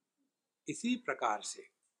 इसी प्रकार से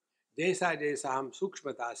जैसा जैसा हम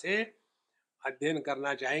सूक्ष्मता से अध्ययन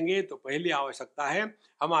करना चाहेंगे, तो पहली आवश्यकता है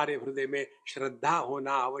हमारे हृदय में श्रद्धा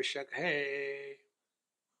होना आवश्यक है।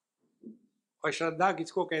 और श्रद्धा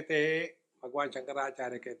किसको कहते हैं? भगवान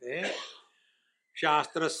शंकराचार्य कहते हैं,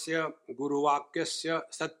 शास्त्रस्य गुरुवाक्यस्य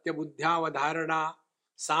सत्य बुद्ध्यावधारणा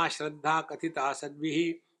सा श्रद्धा कथिता सद्भिः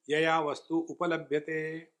यया वस्तु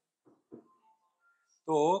उपलभ्यते।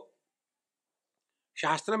 तो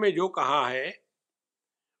शास्त्र में जो कहा है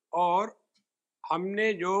और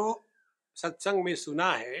हमने जो सत्संग में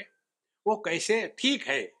सुना है वो कैसे ठीक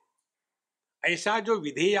है, ऐसा जो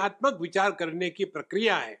विधेयात्मक विचार करने की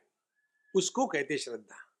प्रक्रिया है, उसको कहते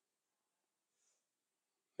श्रद्धा।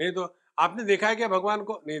 नहीं तो आपने देखा है क्या भगवान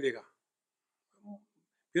को? नहीं देखा,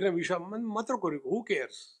 फिर विश्वास मत करो, हु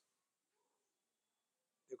केयर्स।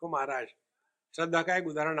 देखो महाराज, श्रद्धा का एक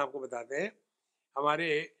उदाहरण आपको बताते हैं।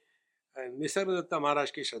 हमारे निसर्ग दत्ता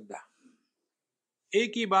महाराज की श्रद्धा,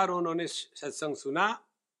 एक ही बार उन्होंने सत्संग सुना,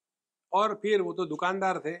 और फिर वो तो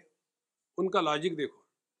दुकानदार थे, उनका लॉजिक देखो।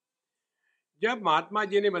 जब महात्मा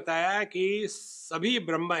जी ने बताया कि सभी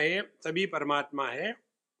ब्रह्म है, सभी परमात्मा है,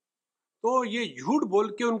 तो ये झूठ बोल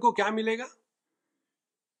के उनको क्या मिलेगा?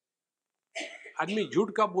 आदमी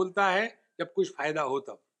झूठ कब बोलता है? जब कुछ फायदा हो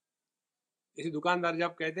तब। इसी दुकानदार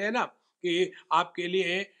जब कहते हैं ना कि आपके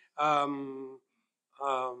लिए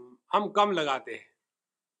हम कम लगाते हैं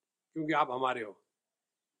क्योंकि आप हमारे हो,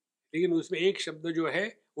 लेकिन उसमें एक शब्द जो है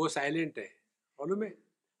वो साइलेंट है, मालूम है?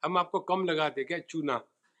 हम आपको कम लगाते क्या? चूना।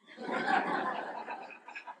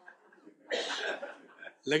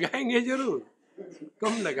 लगाएंगे जरूर,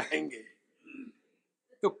 कम लगाएंगे।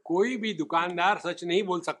 तो कोई भी दुकानदार सच नहीं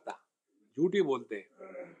बोल सकता, झूठ ही बोलते हैं।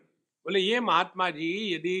 बोले ये महात्मा जी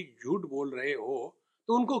यदि झूठ बोल रहे हो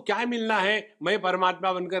तो उनको क्या मिलना है मैं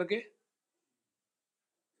परमात्मा बनकर के?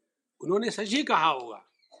 उन्होंने सच ही कहा होगा।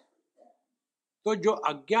 तो जो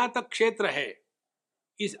अज्ञात क्षेत्र है,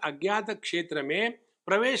 इस अज्ञात क्षेत्र में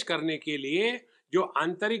प्रवेश करने के लिए जो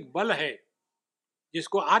आंतरिक बल है,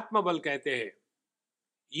 जिसको आत्मबल कहते हैं,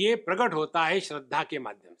 ये प्रकट होता है श्रद्धा के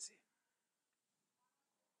माध्यम से।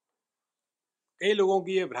 कई लोगों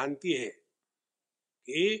की ये भ्रांति है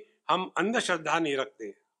कि हम अंधश्रद्धा नहीं रखते।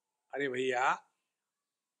 अरे भैया,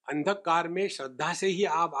 अंधकार में श्रद्धा से ही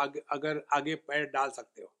आप अगर आगे पैर डाल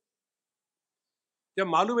सकते हो। जब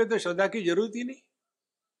मालूम है तो श्रद्धा की जरूरत ही नहीं।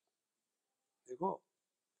 देखो,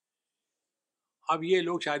 अब ये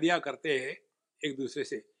लोग शादियां करते हैं एक दूसरे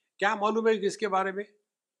से, क्या मालूम है किसके बारे में?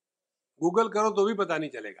 गूगल करो तो भी पता नहीं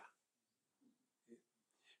चलेगा।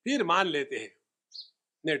 फिर मान लेते हैं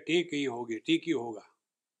नहीं ठीक ही होगी, ठीक ही होगा,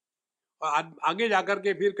 और आगे जाकर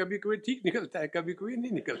के फिर कभी कभी ठीक निकलता है, कभी कभी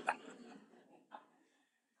नहीं निकलता।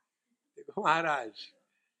 देखो महाराज,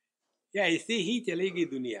 या ऐसे ही चलेगी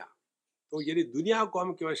दुनिया। तो यदि दुनिया को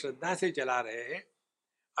हम केवल श्रद्धा से चला रहे हैं,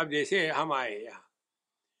 अब जैसे हम आए यहाँ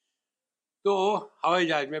तो हवाई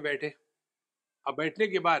जहाज में बैठे, अब बैठने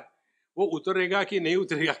के बाद वो उतरेगा कि नहीं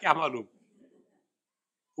उतरेगा क्या मालूम?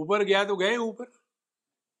 ऊपर गया तो गए ऊपर,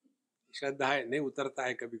 श्रद्धा है, नहीं उतरता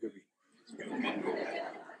है कभी कभी।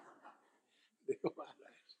 देखो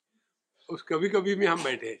महाराज, उस कभी कभी में हम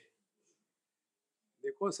बैठे।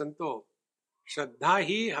 देखो संतो, श्रद्धा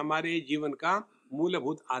ही हमारे जीवन का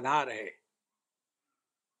मूलभूत आधार है।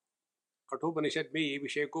 कठोपनिषद में ये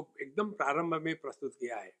विषय को एकदम प्रारंभ में प्रस्तुत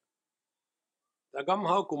किया है तगम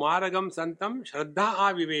हो कुमारगम संतम श्रद्धा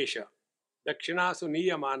आविवेश दक्षिणासु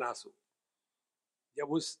नीयमानासु।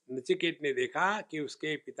 जब उस नचिकेत ने देखा कि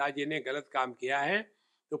उसके पिताजी ने गलत काम किया है,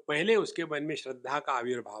 तो पहले उसके मन में श्रद्धा का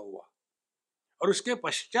आविर्भाव हुआ और उसके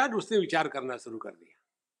पश्चात उसने विचार करना शुरू कर दिया।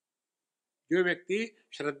 जो व्यक्ति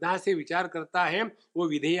श्रद्धा से विचार करता है वो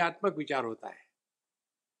विधेयात्मक विचार होता है,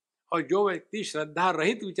 और जो व्यक्ति श्रद्धा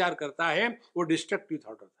रहित विचार करता है वो डिस्ट्रक्टिव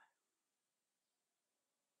थॉट होता है।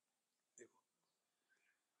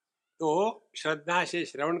 तो श्रद्धा से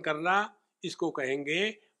श्रवण करना, इसको कहेंगे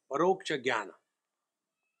परोक्ष ज्ञान।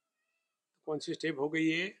 कौन सी स्टेप हो गई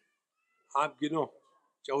है, आप गिनो,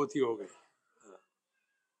 चौथी हो गई।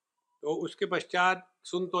 तो उसके पश्चात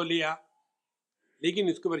सुन तो लिया, लेकिन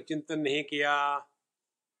उसके ऊपर चिंतन नहीं किया।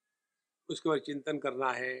 उसके ऊपर चिंतन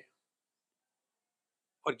करना है,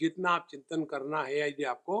 और जितना आप चिंतन करना है यदि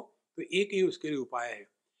आपको, तो एक ही उसके लिए उपाय है,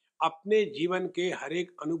 अपने जीवन के हर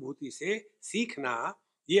एक अनुभूति से सीखना।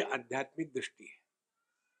 ये आध्यात्मिक दृष्टि है।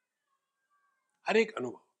 हर एक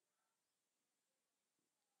अनुभव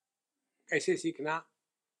कैसे सीखना,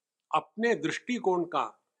 अपने दृष्टिकोण का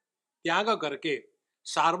त्याग करके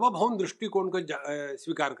सार्वभौम दृष्टिकोण को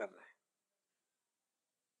स्वीकार करना है।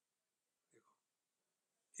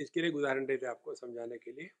 इसके लिए एक उदाहरण देते आपको समझाने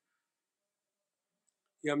के लिए।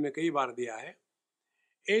 ये हमने कई बार दिया है।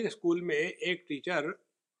 एक स्कूल में एक टीचर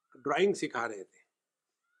ड्राइंग सिखा रहे थे,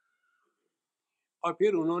 और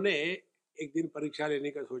फिर उन्होंने एक दिन परीक्षा लेने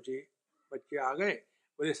का सोची। बच्चे आ गए,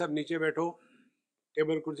 बोले सब नीचे बैठो,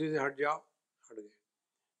 टेबल कुर्सी से हट जाओ। हट गए,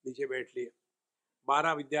 नीचे बैठ लिए।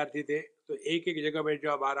 12 विद्यार्थी थे, तो एक एक जगह बैठ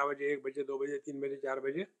जाओ। 12 बजे, 1 बजे, 2 बजे, 3 बजे, 4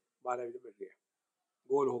 बजे, 12 बजे बैठ गए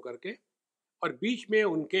गोल होकर के। और बीच में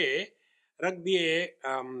उनके रख दिए,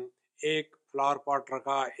 एक फ्लावर पॉट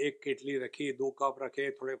रखा, एक केटली रखी, 2 कप रखे,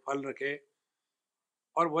 थोड़े फल रखे,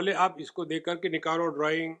 और बोले आप इसको देख करके निकालो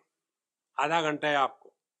ड्राइंग, आधा घंटा है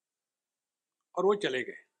आपको। और वो चले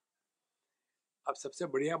गए। अब सबसे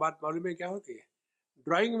बढ़िया बात मालूम है क्या होती है,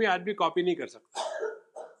 ड्राइंग में आदमी कॉपी नहीं कर सकता।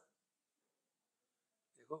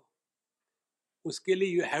 देखो, उसके लिए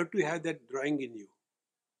you have to have that drawing in you.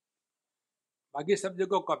 बाकी सब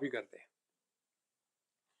जगह कॉपी करते हैं।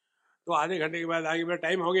 तो आधे घंटे के बाद आगे मेरा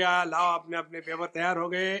टाइम हो गया, लाओ अपने अपने पेपर तैयार हो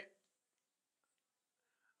गए,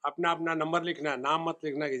 अपना अपना नंबर लिखना, नाम मत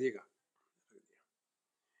लिखना किसी का।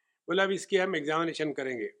 बोला अब इसकी हम एग्जामिनेशन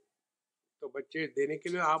करेंगे। तो बच्चे देने के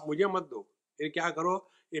लिए आप मुझे मत दो, फिर क्या करो,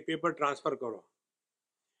 ये पेपर ट्रांसफर करो।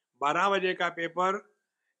 12 बजे का पेपर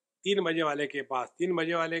 3 बजे वाले के पास, 3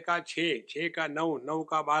 बजे वाले का 6, 6 का 9, 9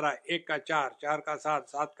 का 12, 1 का 4, 4 का 7,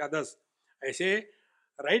 7 का 10, ऐसे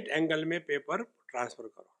राइट एंगल में पेपर ट्रांसफर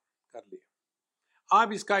करो। कर लिया।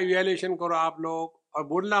 आप इसका इवैल्यूएशन करो आप लोग, और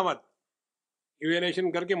बोलना मत,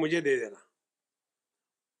 इवैल्यूएशन करके मुझे दे देना।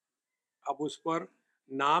 अब उस पर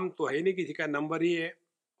नाम तो है नहीं किसी का, नंबर ही है,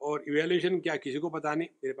 और इवैल्यूएशन क्या किसी को पता नहीं।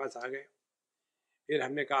 मेरे पास आ गए। फिर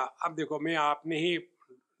हमने कहा अब देखो, मैं आपने ही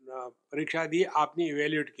परीक्षा दी, आपने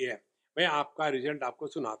इवैल्यूएट किया है, मैं आपका रिजल्ट आपको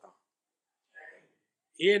सुनाता हूँ।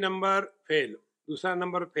 ये नंबर फेल, दूसरा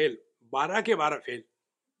नंबर फेल, 12 के 12 फेल।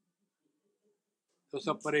 तो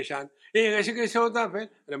सब परेशान, ये ऐसे कैसे होता फेल?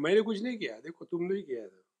 अरे मैंने कुछ नहीं किया, देखो तुमने ही किया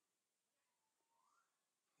था।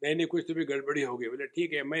 नहीं कुछ तो भी गड़बड़ी हो गई। बोले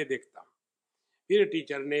ठीक है, मैं देखता हूँ। फिर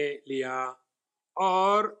टीचर ने लिया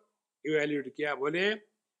और इवैल्यूएट किया, बोले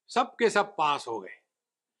सब के सब पास हो गए।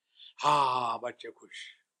 हाँ, बच्चे खुश।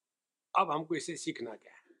 अब हमको इसे सीखना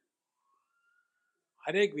क्या है,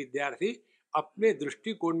 हर एक विद्यार्थी अपने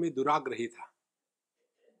दृष्टिकोण में दुराग्रही था।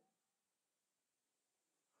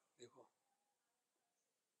 देखो,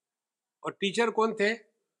 और टीचर कौन थे,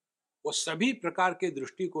 वो सभी प्रकार के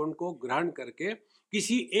दृष्टिकोण को ग्रहण करके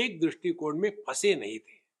किसी एक दृष्टिकोण में फंसे नहीं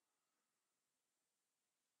थे।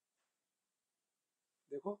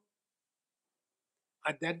 देखो,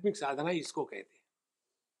 आध्यात्मिक साधना इसको कहते हैं।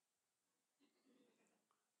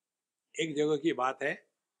 एक जगह की बात है,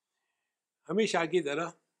 हमेशा की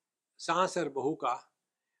तरह सास और बहू का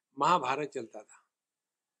महाभारत चलता था,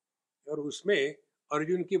 और उसमें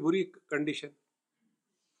अर्जुन की बुरी कंडीशन।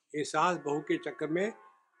 ये सास बहू के चक्कर में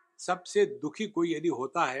सबसे दुखी कोई यदि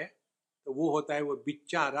होता है तो वो होता है वो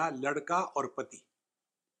बेचारा लड़का और पति,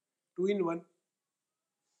 2 in 1।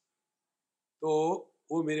 तो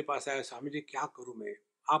वो मेरे पास आया, स्वामी जी क्या करूं मैं,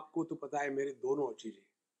 आपको तो पता है मेरे दोनों चीजें,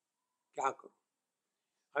 क्या करूं?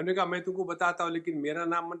 हमने कहा मैं तुमको बताता हूँ, लेकिन मेरा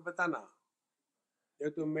नाम मत बताना, ये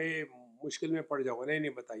तो मैं मुश्किल में पड़ जाऊंगा। नहीं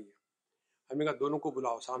बताइए। हमने कहा दोनों को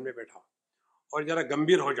बुलाओ, सामने बैठाओ, और जरा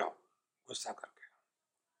गंभीर हो जाओ गुस्सा करके।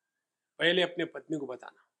 पहले अपने पत्नी को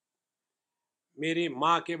बताना, मेरी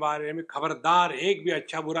माँ के बारे में खबरदार एक भी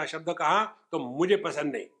अच्छा बुरा शब्द कहा तो मुझे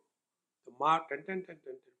पसंद नहीं। तो माँ टन टन टन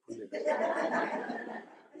टन फूलने लगे।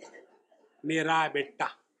 मेरा बेटा,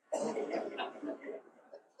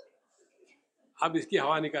 अब इसकी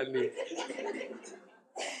हवा निकालनी है।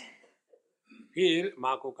 फिर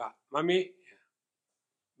माँ को कहा, मम्मी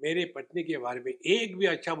मेरे पत्नी के बारे में एक भी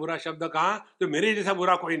अच्छा बुरा शब्द कहा तो मेरे जैसा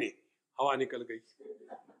बुरा कोई नहीं। हवा निकल गई।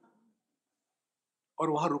 और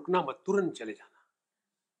वहां रुकना मत, तुरंत चले जाना।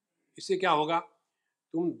 इससे क्या होगा,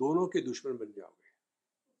 तुम दोनों के दुश्मन बन जाओगे।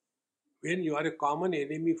 When you are a common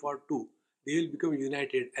enemy for two, they will become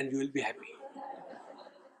united and you will be happy.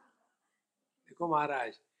 देखो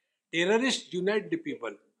महाराज, terrorists unite the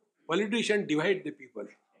people, politicians divide the people.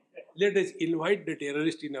 Let us invite the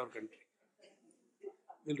terrorists in our country.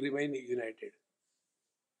 Will remain united.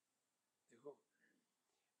 देखो,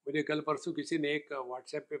 मुझे कल परसों किसी ने एक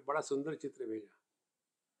WhatsApp पे बड़ा सुंदर चित्र भेजा।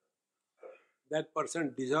 That person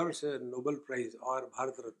deserves a Nobel Prize और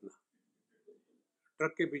भारत रत्न।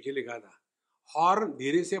 ट्रक के पीछे लिखा था, हॉर्न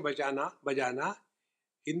धीरे से बजाना,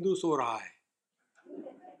 हिंदू सो रहा है।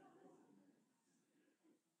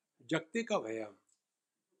 जगते का भयम।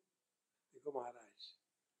 देखो महाराज,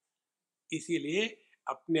 इसीलिए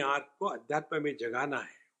अपने आप को अध्यात्म में जगाना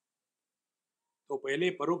है। तो पहले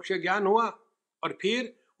परोक्ष ज्ञान हुआ और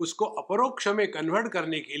फिर उसको अपरोक्ष में कन्वर्ट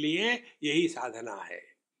करने के लिए यही साधना है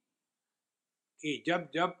कि जब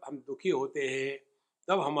जब हम दुखी होते हैं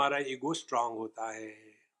तब हमारा ईगो स्ट्रांग होता है।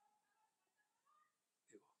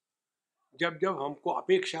 जब जब हमको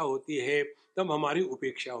अपेक्षा होती है तब हमारी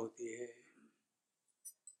उपेक्षा होती है।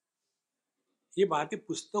 ये बातें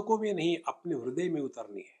पुस्तकों में नहीं, अपने हृदय में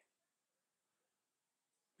उतरनी है।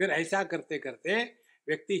 फिर ऐसा करते करते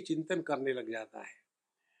व्यक्ति चिंतन करने लग जाता है।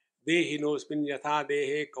 देहिनोस्मिन् यथा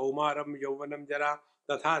देहे कौमारम यौवनम जरा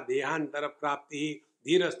तथा देहांतर प्राप्ति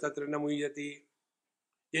धीरस्तत्र न मुह्यति।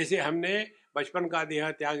 जैसे हमने बचपन का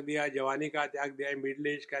देह त्याग दिया, जवानी का त्याग दिया, मिडिल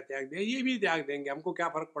एज का त्याग दिया, ये भी त्याग देंगे, हमको क्या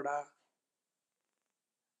फर्क पड़ा।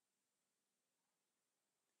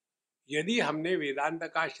 यदि हमने वेदांत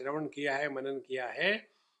का श्रवण किया है, मनन किया है,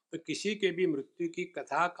 तो किसी के भी मृत्यु की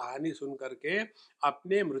कथा कहानी सुन करके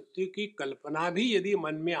अपने मृत्यु की कल्पना भी यदि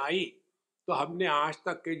मन में आई तो हमने आज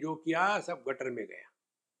तक के जो किया सब गटर में गया।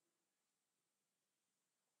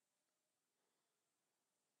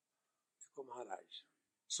 देखो महाराज,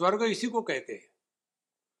 स्वर्ग इसी को कहते हैं।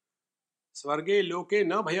 स्वर्गे लोके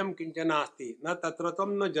न भयम किंचनास्ति न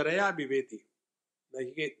तत्रत्वम न जरया विवेति।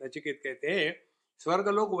 नचिकेत कहते हैं स्वर्ग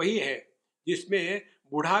लोक वही है जिसमें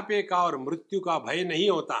बुढ़ापे का और मृत्यु का भय नहीं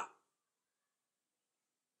होता।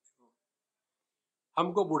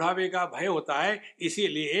 हमको बुढ़ापे का भय होता है,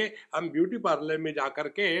 इसीलिए हम ब्यूटी पार्लर में जाकर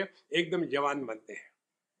के एकदम जवान बनते हैं।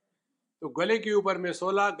 तो गले के ऊपर में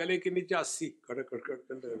 16, गले के नीचे 80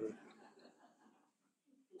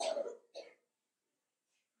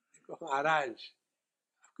 देखो महाराज,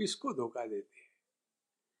 किसको धोखा देते हैं।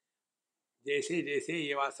 जैसे जैसे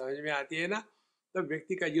ये बात समझ में आती है ना, तो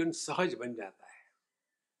व्यक्ति का जीवन सहज बन जाता है।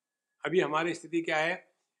 अभी हमारी स्थिति क्या है,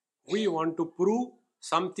 we want to prove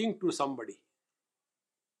something to somebody.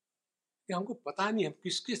 हमको पता नहीं हम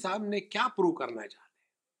किसके सामने क्या प्रूव करना चाहते हैं।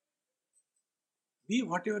 Be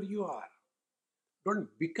what ever you are, don't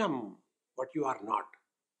become what you are not.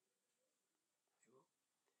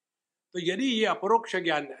 तो यदि ये अपरोक्ष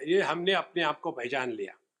ज्ञान, ये हमने अपने आप को पहचान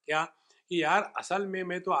लिया क्या कि यार असल में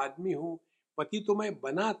मैं तो आदमी हूं, पति तो मैं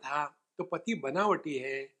बना था, तो पति बनावटी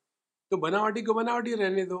है, तो बनावटी को बनावटी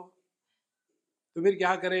रहने दो। तो फिर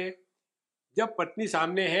क्या करें, जब पत्नी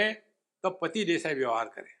सामने है तब पति जैसा व्यवहार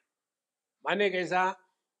करें। माने कैसा,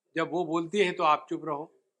 जब वो बोलती है तो आप चुप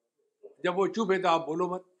रहो, जब वो चुप है तो आप बोलो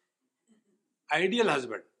मत। Ideal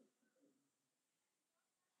husband.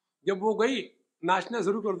 जब वो गई, नाचना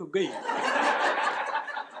शुरू कर दो, गई।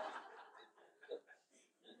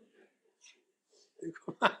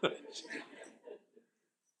 देखो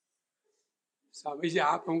स्वामी जी,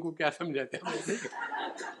 आप हमको क्या समझाते हैं।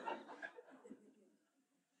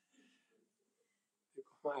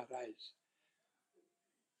 देखो महाराज,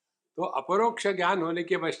 तो अपरोक्ष ज्ञान होने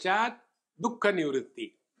के पश्चात दुख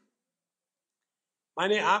निवृत्ति,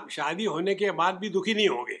 माने आप शादी होने के बाद भी दुखी नहीं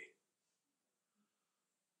होंगे।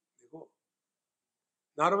 देखो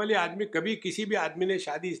नॉर्मली आदमी, कभी किसी भी आदमी ने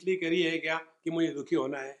शादी इसलिए करी है क्या कि मुझे दुखी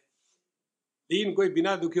होना है, लेकिन कोई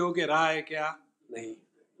बिना दुखी होके रहा है क्या? नहीं।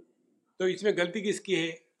 तो इसमें गलती किसकी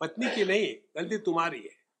है? पत्नी की नहीं, गलती तुम्हारी है।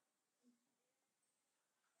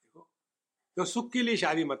 देखो, तो सुख के लिए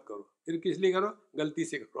शादी मत करो, फिर किस लिए करो? गलती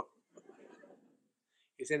से करो।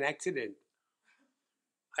 It's an accident.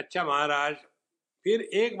 अच्छा महाराज, फिर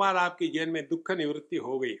एक बार आपके जीवन में दुख निवृत्ति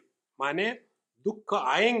हो गई, माने दुख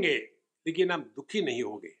आएंगे लेकिन आप दुखी नहीं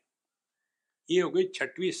होगे। ये हो गई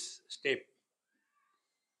 6वीं स्टेप।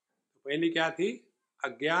 तो पहले क्या थी?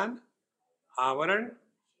 अज्ञान, आवरण,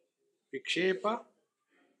 विक्षेप,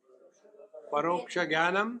 परोक्ष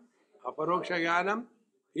ज्ञानम, अपरोक्ष ज्ञानम,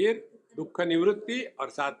 फिर दुख निवृत्ति, और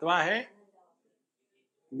सातवां है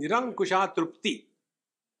निरंकुशा तृप्ति।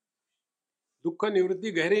 दुख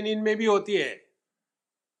निवृत्ति गहरी नींद में भी होती है,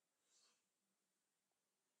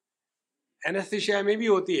 एनेस्थीसिया में भी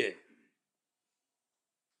होती है,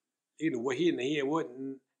 लेकिन वही नहीं है, वो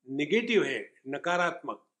निगेटिव है,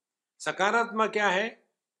 नकारात्मक। सकारात्मक क्या है?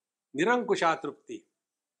 निरंकुशा तृप्ति।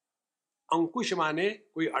 अंकुश माने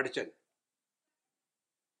कोई अड़चन,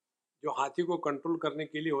 जो हाथी को कंट्रोल करने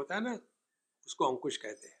के लिए होता है ना, उसको अंकुश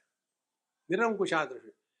कहते हैं। निरंकुशा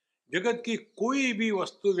तृप्ति, जगत की कोई भी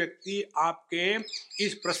वस्तु, व्यक्ति आपके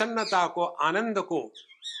इस प्रसन्नता को, आनंद को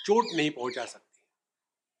चोट नहीं पहुंचा सकती।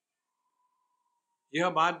 यह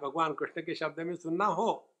बात भगवान कृष्ण के शब्द में सुनना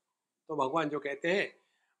हो तो भगवान जो कहते हैं,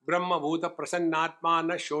 ब्रह्मभूत प्रसन्नात्मा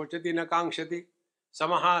न शोचति न कांक्षति,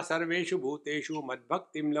 समहा सर्वेषु भूतेषु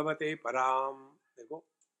मद्भक्तिम लभते पराम। देखो,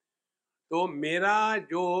 तो मेरा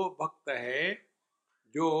जो भक्त है,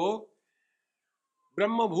 जो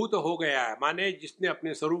ब्रह्मभूत हो गया है, माने जिसने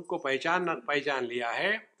अपने स्वरूप को पहचान लिया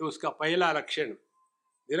है, तो उसका पहला लक्षण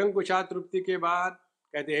निरंकुशा तृप्ति के बाद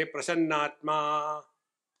कहते हैं प्रसन्नात्मा।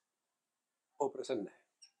 वो प्रसन्न है।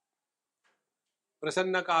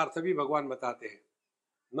 प्रसन्न का अर्थ भी भगवान बताते हैं,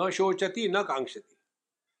 न शोचति न कांक्षति।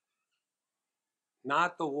 ना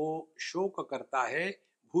तो वो शोक करता है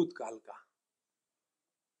भूतकाल का।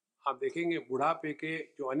 आप देखेंगे बुढ़ापे के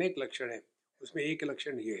जो अनेक लक्षण हैं, उसमें एक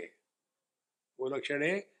लक्षण ये है, वो लक्षण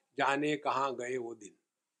है जाने कहाँ गए वो दिन।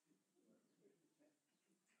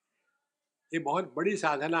 ये बहुत बड़ी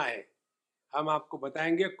साधना है, हम आपको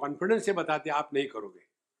बताएंगे, कॉन्फिडेंस से बताते, आप नहीं करोगे।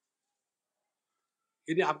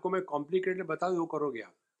 यदि आपको मैं कॉम्प्लिकेटेड बता दूं, वो करोगे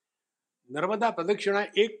आप। नर्मदा प्रदक्षिणा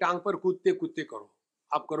एक टांग पर कूदते कूदते करो,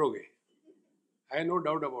 आप करोगे, I know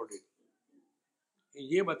doubt about it.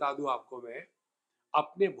 ये बता दूं आपको मैं,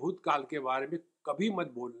 अपने भूतकाल के बारे में कभी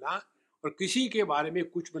मत बोलना, और किसी के बारे में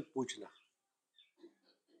कुछ मत पूछना।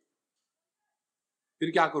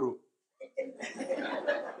 फिर क्या करूं?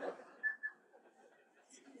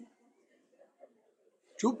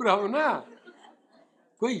 चुप रहो ना,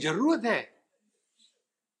 कोई जरूरत है?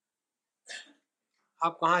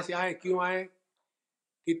 आप कहां से आए, क्यों आए,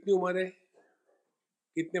 कितनी उम्र है,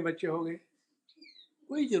 कितने बच्चे हो गए,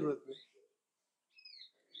 कोई जरूरत नहीं।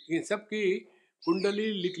 इन सब की कुंडली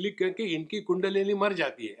लिख लिख करके इनकी कुंडलिनी मर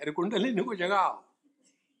जाती है। अरे कुंडलिनी को जगाओ।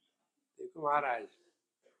 देखो महाराज,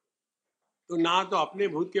 तो ना तो अपने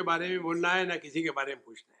भूत के बारे में बोलना है, ना किसी के बारे में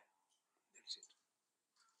पूछना है।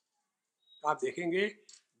 तो आप देखेंगे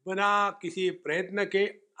बिना किसी प्रयत्न के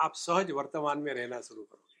आप सहज वर्तमान में रहना शुरू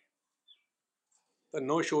करोगे, तो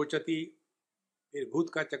नो शोचती, फिर भूत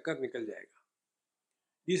का चक्कर निकल जाएगा।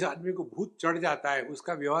 जिस आदमी को भूत चढ़ जाता है,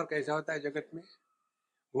 उसका व्यवहार कैसा होता है जगत में?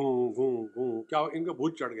 घू घू घू, क्या इनको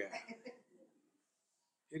भूत चढ़ गया है।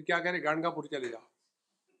 फिर क्या करें? गाणगापुर चले जाओ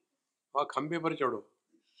और खंबे पर चढ़ो।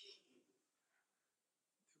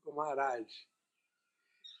 देखो महाराज,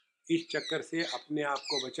 इस चक्कर से अपने आप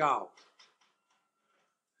को बचाओ।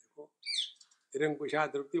 देखो, निरंकुशा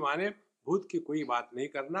तृप्ति माने भूत की कोई बात नहीं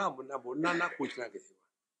करना, ना बोलना, ना पूछना किसी को।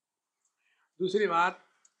 दूसरी बात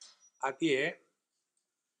आती है,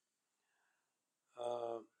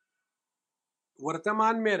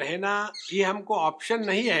 वर्तमान में रहना ये हमको ऑप्शन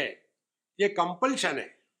नहीं है, ये कंपल्शन है।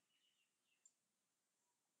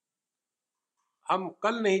 हम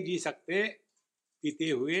कल नहीं जी सकते बीते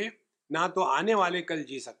हुए, ना तो आने वाले कल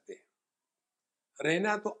जी सकते।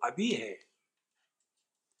 रहना तो अभी है।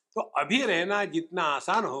 तो अभी रहना जितना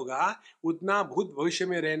आसान होगा, उतना भूत भविष्य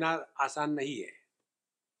में रहना आसान नहीं है।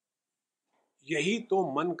 यही तो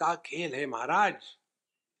मन का खेल है महाराज।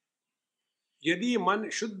 यदि मन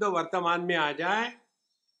शुद्ध वर्तमान में आ जाए,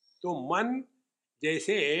 तो मन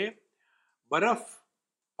जैसे बर्फ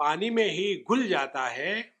पानी में ही घुल जाता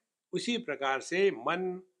है, उसी प्रकार से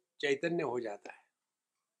मन चैतन्य हो जाता है।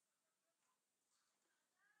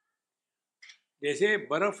 जैसे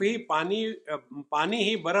बर्फ ही पानी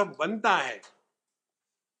ही बर्फ बनता है,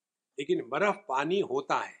 लेकिन बर्फ पानी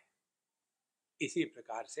होता है। इसी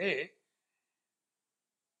प्रकार से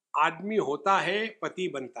आदमी होता है, पति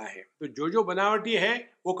बनता है। तो जो जो बनावटी है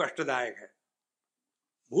वो कष्टदायक है।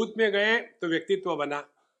 भूत में गए तो व्यक्तित्व बना,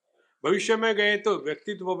 भविष्य में गए तो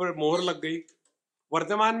व्यक्तित्व पर मोहर लग गई।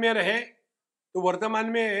 वर्तमान में रहे तो वर्तमान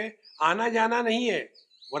में आना जाना नहीं है,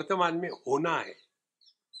 वर्तमान में होना है।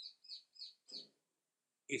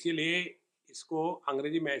 इसीलिए इसको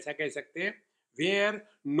अंग्रेजी में ऐसा कह सकते हैं, where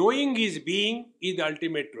knowing is being is the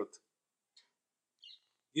ultimate truth.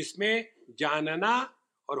 जिसमें जानना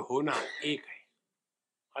और होना एक है,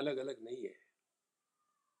 अलग अलग नहीं है।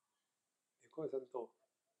 देखो संतो,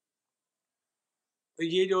 तो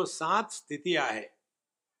ये जो 7 स्थितियां है,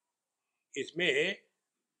 इसमें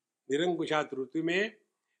निरंकुशात ऋतु में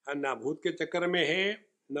न भूत के चक्कर में है,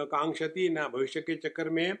 न कांक्षति, न भविष्य के चक्कर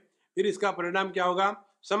में। फिर इसका परिणाम क्या होगा?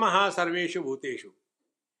 समहा सर्वेषु भूतेषु।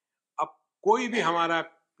 अब कोई भी हमारा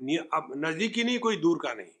अब नजदीकी नहीं, कोई दूर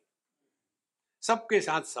का नहीं, सबके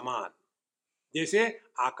साथ समान। जैसे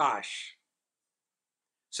आकाश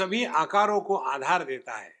सभी आकारों को आधार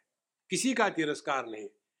देता है, किसी का तिरस्कार नहीं,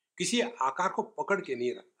 किसी आकार को पकड़ के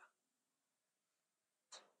नहीं रखता।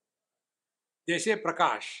 जैसे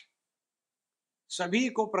प्रकाश सभी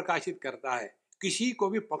को प्रकाशित करता है, किसी को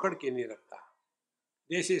भी पकड़ के नहीं रखता।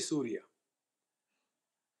 जैसे सूर्य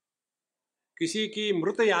किसी की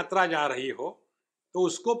मृत यात्रा जा रही हो तो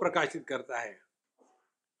उसको प्रकाशित करता है,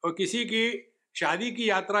 और किसी की शादी की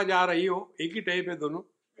यात्रा जा रही हो, एक ही टाइप है दोनों,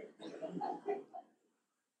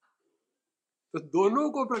 तो दोनों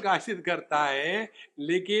को प्रकाशित करता है,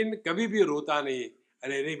 लेकिन कभी भी रोता नहीं,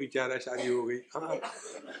 अरे रे बेचारा शादी हो गई। हाँ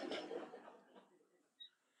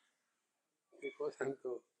देखो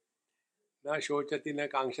संतो, न शोचति न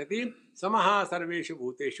कांक्षति, समहा सर्वेषु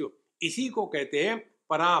भूतेषु। इसी को कहते हैं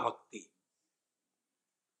पराभक्ति।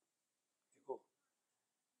 देखो,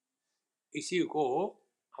 इसी को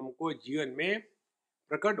हमको जीवन में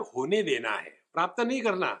प्रकट होने देना है, प्राप्त नहीं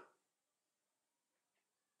करना।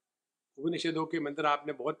 उपनिषदों के मंत्र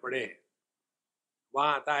आपने बहुत पढ़े हैं,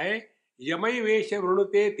 वहां आता है यमय वेश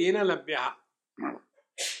वृणुते तेन लभ्यः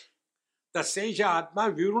तस्यैष आत्मा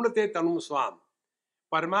विवृणते तनुम स्वाम।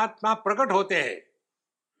 परमात्मा प्रकट होते हैं,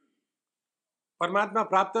 परमात्मा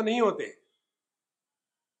प्राप्त नहीं होते।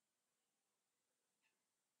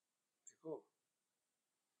 देखो,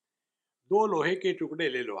 2 लोहे के टुकड़े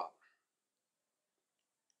ले लो आप,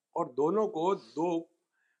 और दोनों को 2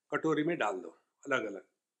 कटोरी में डाल दो अलग अलग,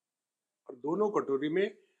 और दोनों कटोरी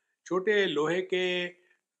में छोटे लोहे के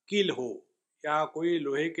कील हो या कोई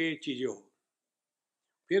लोहे के चीजें हो।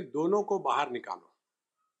 फिर दोनों को बाहर निकालो।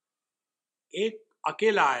 एक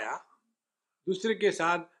अकेला आया, दूसरे के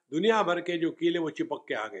साथ दुनिया भर के जो कील है वो चिपक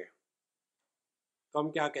के आ गए, तो हम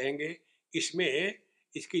क्या कहेंगे? इसमें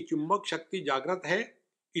इसकी चुंबक शक्ति जागृत है,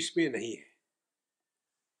 इसमें नहीं है।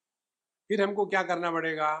 फिर हमको क्या करना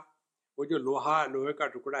पड़ेगा? वो जो लोहे का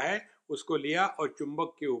टुकड़ा है उसको लिया और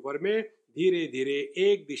चुंबक के ऊपर में धीरे धीरे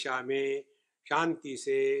एक दिशा में शांति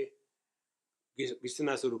से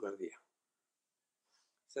घिसना शुरू कर दिया।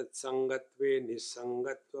 सत्संगत्वे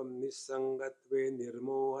निस्संगत्वम, निस्संगत्वे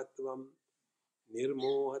निर्मोहत्वम,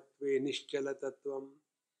 निर्मोहत्वे निश्चलतत्वम।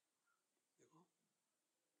 देखो,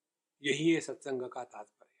 यही है सत्संग का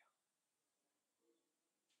तात्पर्य।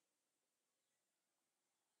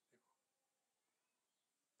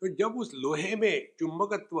 तो जब उस लोहे में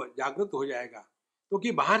चुंबकत्व जागृत हो जाएगा, तो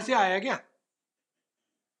कि बाहर से आया क्या?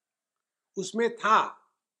 उसमें था,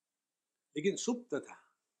 लेकिन सुप्त था।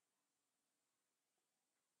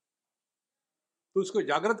 तो उसको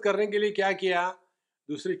जागृत करने के लिए क्या किया?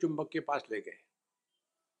 दूसरे चुंबक के पास ले गए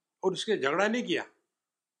और उसके झगड़ा नहीं किया,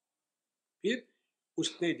 फिर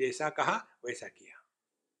उसने जैसा कहा वैसा किया।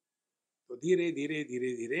 तो धीरे धीरे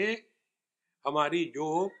धीरे धीरे हमारी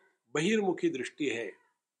जो बहिर्मुखी दृष्टि है,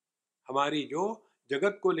 हमारी जो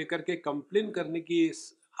जगत को लेकर के कंप्लेन करने की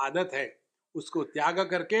आदत है, उसको त्याग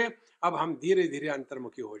करके अब हम धीरे धीरे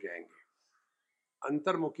अंतर्मुखी हो जाएंगे।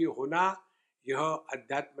 अंतर्मुखी होना यह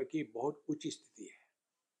अध्यात्म की बहुत ऊंची स्थिति है।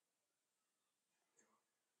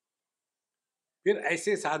 फिर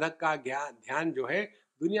ऐसे साधक का ध्यान जो है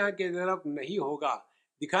दुनिया के तरफ नहीं होगा,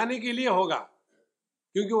 दिखाने के लिए होगा,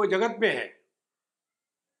 क्योंकि वो जगत में है।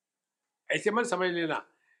 ऐसे मत समझ लेना।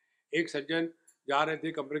 एक सज्जन जा रहे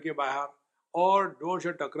थे कमरे के बाहर और डोर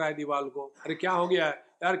से टकराए दीवार को। अरे क्या हो गया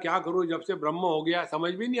यार, क्या करूं, जब से ब्रह्म हो गया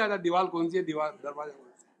समझ भी नहीं आता दीवार कौन सी है, दीवार दरवाजा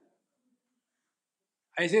कौन सा।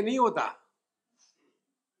 ऐसे नहीं होता।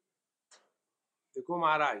 देखो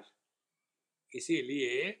महाराज,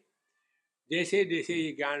 इसीलिए जैसे जैसे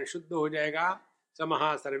ये ज्ञान शुद्ध हो जाएगा,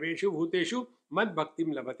 समहा सर्वेषु भूतेषु मद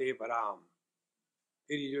भक्तिम लभते पराम।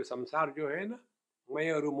 फिर ये जो संसार जो है ना,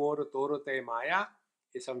 मैं और मोर तोर तय माया,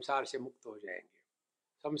 ये संसार से मुक्त हो जाएंगे।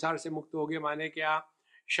 संसार से मुक्त हो गए माने क्या?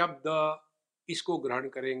 शब्द इसको ग्रहण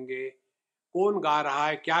करेंगे, कौन गा रहा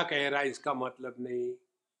है, क्या कह रहा है, इसका मतलब नहीं।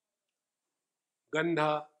 गंध,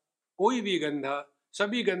 कोई भी गंध,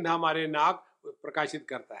 सभी गंध हमारे नाक प्रकाशित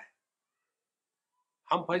करता है।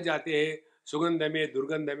 हम फंस जाते हैं सुगंध में,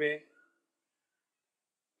 दुर्गंध में।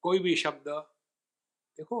 कोई भी शब्द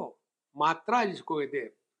देखो, मात्रा जिसको कहते हैं,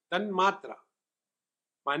 तन मात्रा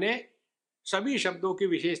माने सभी शब्दों की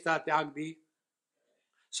विशेषता त्याग दी,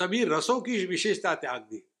 सभी रसों की विशेषता त्याग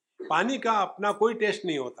दी। पानी का अपना कोई टेस्ट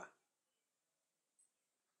नहीं होता।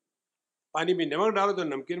 पानी में नमक डालो तो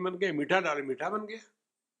नमकीन बन गया, मीठा डालो मीठा बन गया।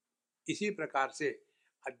 इसी प्रकार से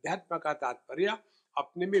अध्यात्म का तात्पर्य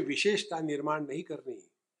अपने में विशेषता निर्माण नहीं करनी है।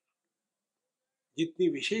 जितनी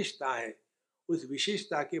विशेषता है उस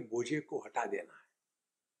विशेषता के बोझे को हटा देना है।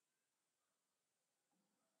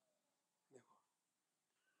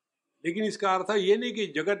 लेकिन इसका अर्थ ये नहीं कि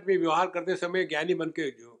जगत में व्यवहार करते समय ज्ञानी बन के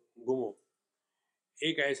घूमो।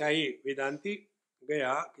 एक ऐसा ही वेदांती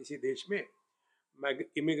गया किसी देश में,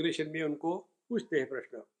 इमिग्रेशन में उनको पूछते हैं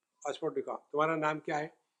प्रश्न, पासपोर्ट दिखाओ, तुम्हारा नाम क्या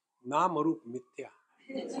है? नाम रूप मिथ्या।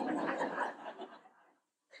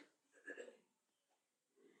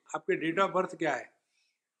 आपके डेट ऑफ बर्थ क्या है?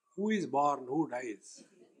 Who is born who dies.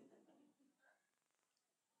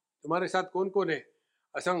 तुम्हारे साथ कौन कौन है?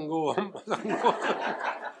 असंगो हम असंगो।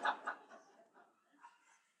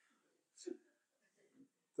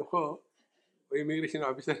 तो इमिग्रेशन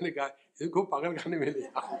ऑफिसर ने कहा इसको पागल खाने में ले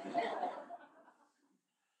जाओ।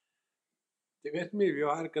 जगत में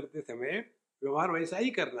व्यवहार करते समय व्यवहार वैसा ही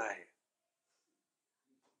करना है।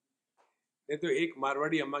 नहीं तो एक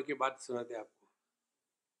मारवाड़ी अम्मा की बात सुनाते आपको।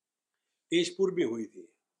 तेजपुर में हुई थी,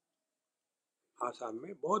 आसाम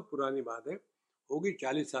में, बहुत पुरानी बात है, होगी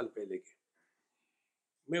 40 साल पहले की।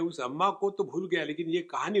 मैं उस अम्मा को तो भूल गया, लेकिन ये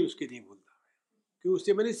कहानी उसकी नहीं भूलता, क्योंकि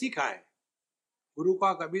उससे मैंने सीखा है। गुरु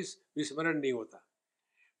का कभी विस्मरण नहीं होता,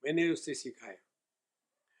 मैंने उससे सीखा है।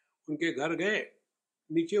 उनके घर गए,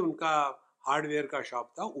 नीचे उनका हार्डवेयर का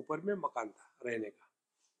शॉप था, ऊपर में मकान था रहने का।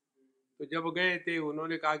 तो जब गए थे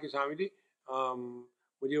उन्होंने कहा कि स्वामी जी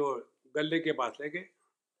मुझे वो गले के पास ले गए।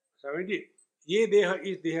 स्वामी जी ये देह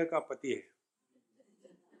इस देह का पति है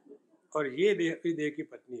और ये देह इस देह की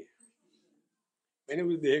पत्नी है। मैंने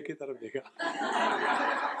उस देह की तरफ देखा।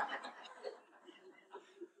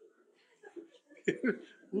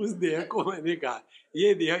 उस देह को मैंने कहा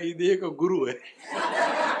ये देह इस देह का गुरु है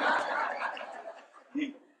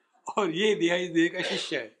और ये देह इस देह का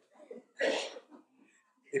शिष्य है।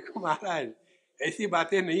 देखो महाराज, ऐसी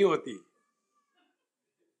बातें नहीं होती।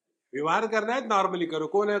 व्यवहार करना है नॉर्मली करो।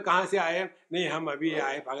 कौन है, कहाँ से आए? नहीं हम अभी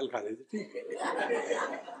आए पागल खाने से, ठीक है।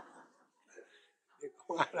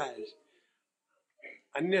 देखो महाराज,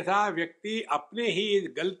 अन्यथा व्यक्ति अपने ही इस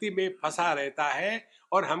गलती में फंसा रहता है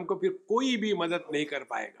और हमको फिर कोई भी मदद नहीं कर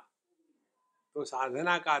पाएगा। तो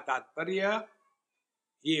साधना का तात्पर्य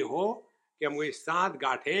ये हो कि हमको ये 7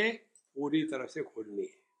 गांठें पूरी तरह से खोलनी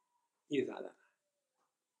है, ये साधना।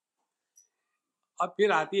 अब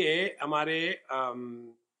फिर आती है हमारे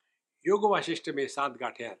योग वाशिष्ठ में 7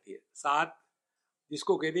 गांठें आती है, 7,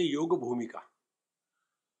 जिसको कहते हैं योग भूमिका।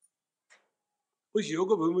 उस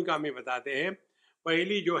योग भूमिका में बताते हैं,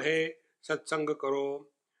 पहली जो है सत्संग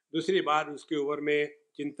करो, दूसरी बात उसके ऊपर में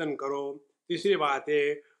चिंतन करो, तीसरी बात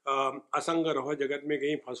है असंग रहो, जगत में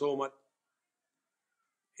कहीं फंसो मत।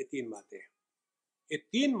 ये 3 बातें, ये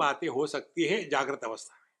 3 बातें हो सकती है जागृत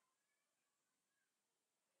अवस्था में,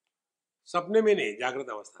 सपने में नहीं, जागृत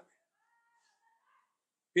अवस्था में।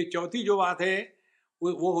 फिर चौथी जो बात है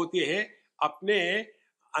वो होती है अपने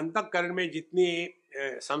अंतःकरण में जितनी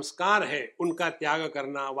संस्कार है उनका त्याग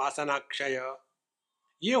करना, वासना क्षय।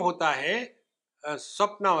 ये होता है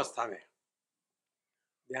स्वप्नावस्था में।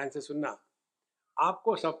 ध्यान से सुनना,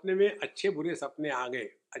 आपको सपने में अच्छे बुरे सपने आ गए,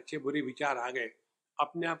 अच्छे बुरे विचार आ गए,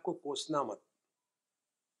 अपने आप को कोसना मत।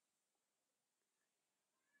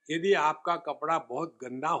 यदि आपका कपड़ा बहुत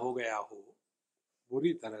गंदा हो गया हो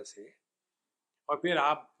बुरी तरह से, और फिर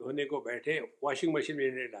आप धोने को बैठे, वॉशिंग मशीन में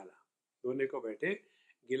नहीं डाला, धोने को बैठे,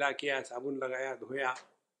 गीला किया, साबुन लगाया, धोया,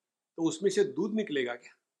 तो उसमें से दूध निकलेगा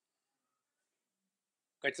क्या?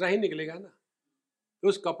 कचरा ही निकलेगा ना। तो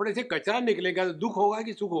उस कपड़े से कचरा निकलेगा तो दुख होगा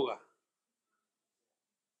कि सुख होगा?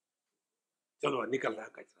 चलो निकल रहा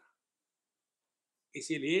कचरा।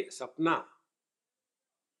 इसीलिए सपना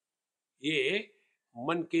ये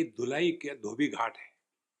मन के धुलाई के धोबी घाट है।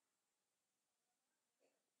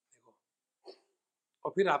 देखो,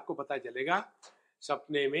 और फिर आपको पता चलेगा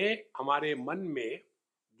सपने में हमारे मन में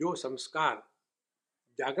जो संस्कार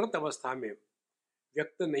जागृत अवस्था में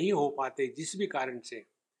व्यक्त नहीं हो पाते जिस भी कारण से,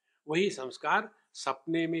 वही संस्कार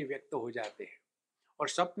सपने में व्यक्त हो जाते हैं। और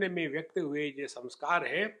सपने में व्यक्त हुए जो संस्कार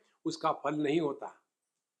है उसका फल नहीं होता।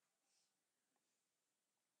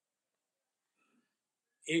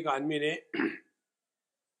 एक आदमी ने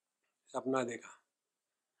सपना देखा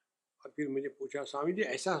और फिर मुझे पूछा, स्वामी जी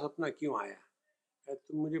ऐसा सपना क्यों आया?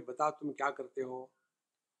 तुम मुझे बताओ तुम क्या करते हो?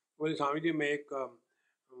 बोले स्वामी जी मैं एक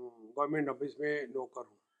गवर्नमेंट ऑफिस में नौकर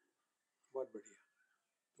हूँ। बहुत बढ़िया।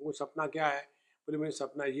 तुमको सपना क्या है? बोले मुझे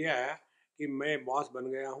सपना ये आया कि मैं बॉस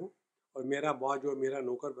बन गया हूँ और मेरा बॉस जो मेरा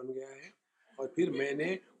नौकर बन गया है, और फिर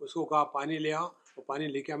मैंने उसको कहा पानी ले आओ, और पानी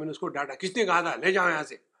लेके मैंने उसको डांटा। किसने कहा था ले जाओ यहाँ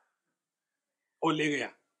से? वो ले गया।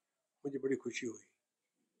 मुझे बड़ी खुशी हुई।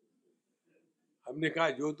 हमने कहा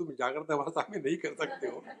जो तुम जागृत अवस्था में नहीं कर सकते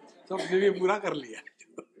हो सपने में पूरा कर लिया।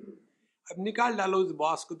 अब निकाल डालो उस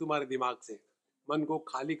बॉस को तुम्हारे दिमाग से, मन को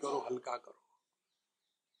खाली करो, हल्का करो।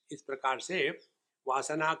 इस प्रकार से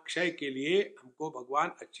वासना क्षय के लिए हमको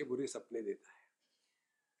भगवान अच्छे बुरे सपने देता है।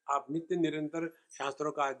 आप नित्य निरंतर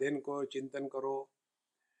शास्त्रों का अध्ययन करो, चिंतन करो,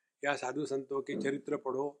 या साधु संतों के चरित्र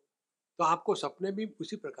पढ़ो, तो आपको सपने भी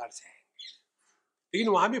उसी प्रकार से आएंगे। लेकिन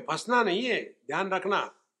वहां भी फंसना नहीं है, ध्यान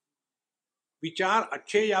रखना। विचार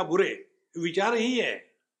अच्छे या बुरे, विचार ही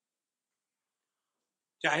है।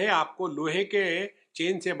 चाहे आपको लोहे के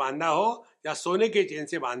चेन से बांधा हो या सोने के चेन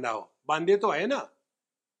से बांधा हो, बांधे तो है ना,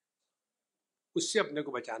 उससे अपने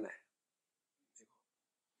को बचाना है।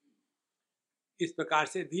 इस प्रकार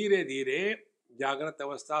से धीरे धीरे जागृत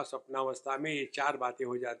अवस्था, स्वप्नावस्था में ये चार बातें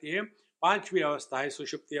हो जाती है। पांचवी अवस्था है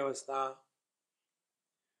सुषुप्ति अवस्था।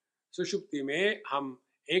 सुषुप्ति में हम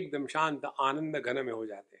एकदम शांत आनंद घन में हो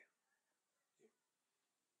जाते हैं।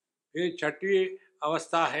 फिर छठवीं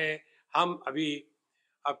अवस्था है हम अभी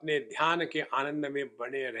अपने ध्यान के आनंद में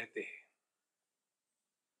बने रहते हैं,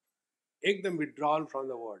 एकदम विड्रॉल फ्रॉम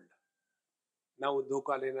द वर्ल्ड, ना वो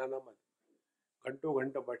धोखा लेना ना मत, घंटों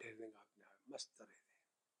घंटों बैठे रहने का अपने आप मस्त रहते।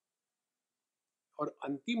 और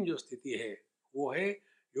अंतिम जो स्थिति है वो है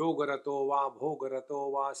योगरतो वा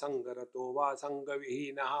भोगरतो वा संगरतो वा संग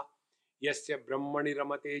विहीनः यस्य ब्रह्मणि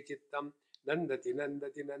रमते चित्तम नंदति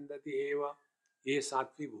नंदति नंदति एव। ये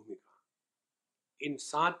सातवीं भूमिका। इन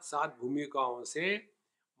सात भूमिकाओं से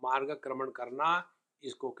मार्गक्रमण करना,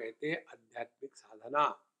 इसको कहते हैं आध्यात्मिक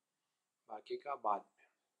साधना। बाकी का बाद में।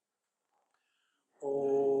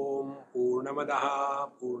 ओम पूर्णमदः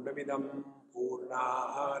पूर्णमिदं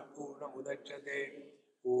पूर्णात् पूर्णमुदच्यते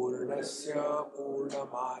पूर्णस्य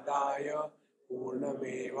पूर्णमादाय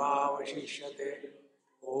पूर्णमेवावशिष्यते।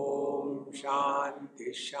 ओम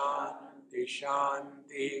शांति शांति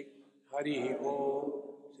शांति। हरि ओम।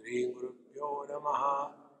 श्री गुरुभ्यो नमः।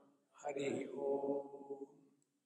 हरि ओम।